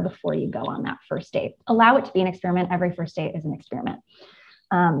sure before you go on that first date. Allow it to be an experiment. Every first date is an experiment.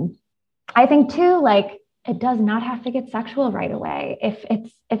 I think too, like, it does not have to get sexual right away.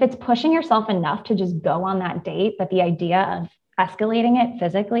 If it's pushing yourself enough to just go on that date, but the idea of escalating it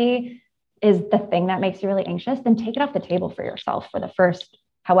physically is the thing that makes you really anxious, then take it off the table for yourself for the first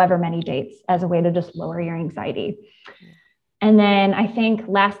however many dates as a way to just lower your anxiety. And then I think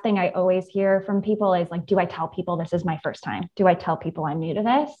last thing I always hear from people is like, do I tell people this is my first time? Do I tell people I'm new to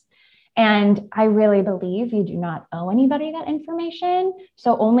this? And I really believe you do not owe anybody that information.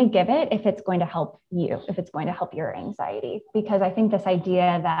 So only give it if it's going to help you, if it's going to help your anxiety. Because I think this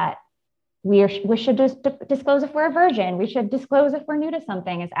idea that we should just disclose if we're a virgin, we should disclose if we're new to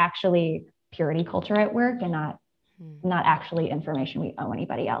something, is actually purity culture at work, and not actually information we owe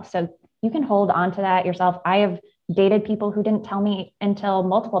anybody else. So you can hold on to that yourself. I have dated people who didn't tell me until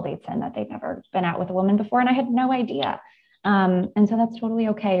multiple dates in that they'd never been out with a woman before, and I had no idea. And so that's totally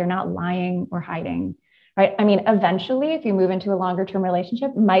okay. You're not lying or hiding, right? I mean, eventually, if you move into a longer term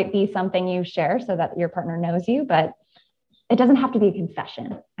relationship, might be something you share so that your partner knows you, but it doesn't have to be a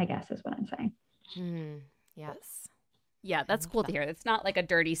confession, I guess is what I'm saying. Yes. Yeah, that's cool to hear. It's not like a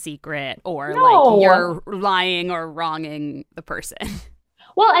dirty secret or No. like you're lying or wronging the person.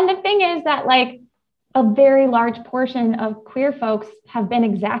 Well, and the thing is that like a very large portion of queer folks have been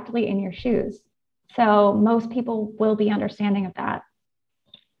exactly in your shoes. So most people will be understanding of that.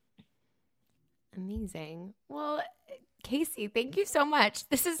 Amazing. Well, Casey, thank you so much.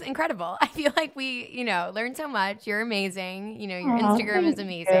 This is incredible. I feel like we, learned so much. You're amazing. Your Instagram is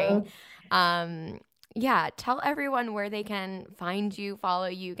amazing. Yeah. Tell everyone where they can find you, follow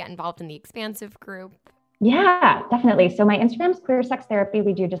you, get involved in the Expansive group. Yeah, definitely. So my Instagram's Queer Sex Therapy.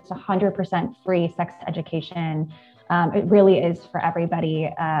 We do just 100% free sex education. It really is for everybody,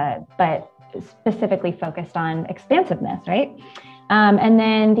 but specifically focused on expansiveness, right? And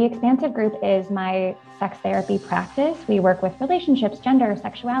then the Expansive group is my sex therapy practice. We work with relationships, gender,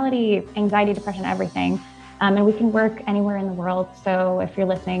 sexuality, anxiety, depression, everything. And we can work anywhere in the world. So if you're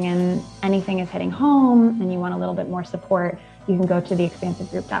listening and anything is hitting home and you want a little bit more support, you can go to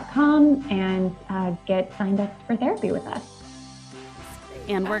theexpansivegroup.com and get signed up for therapy with us.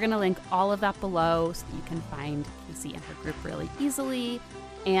 And we're going to link all of that below so that you can find Casey and her group really easily.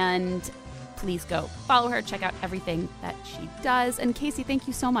 And please go follow her, check out everything that she does. And Casey, thank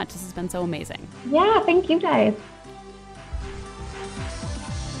you so much. This has been so amazing. Yeah, thank you guys.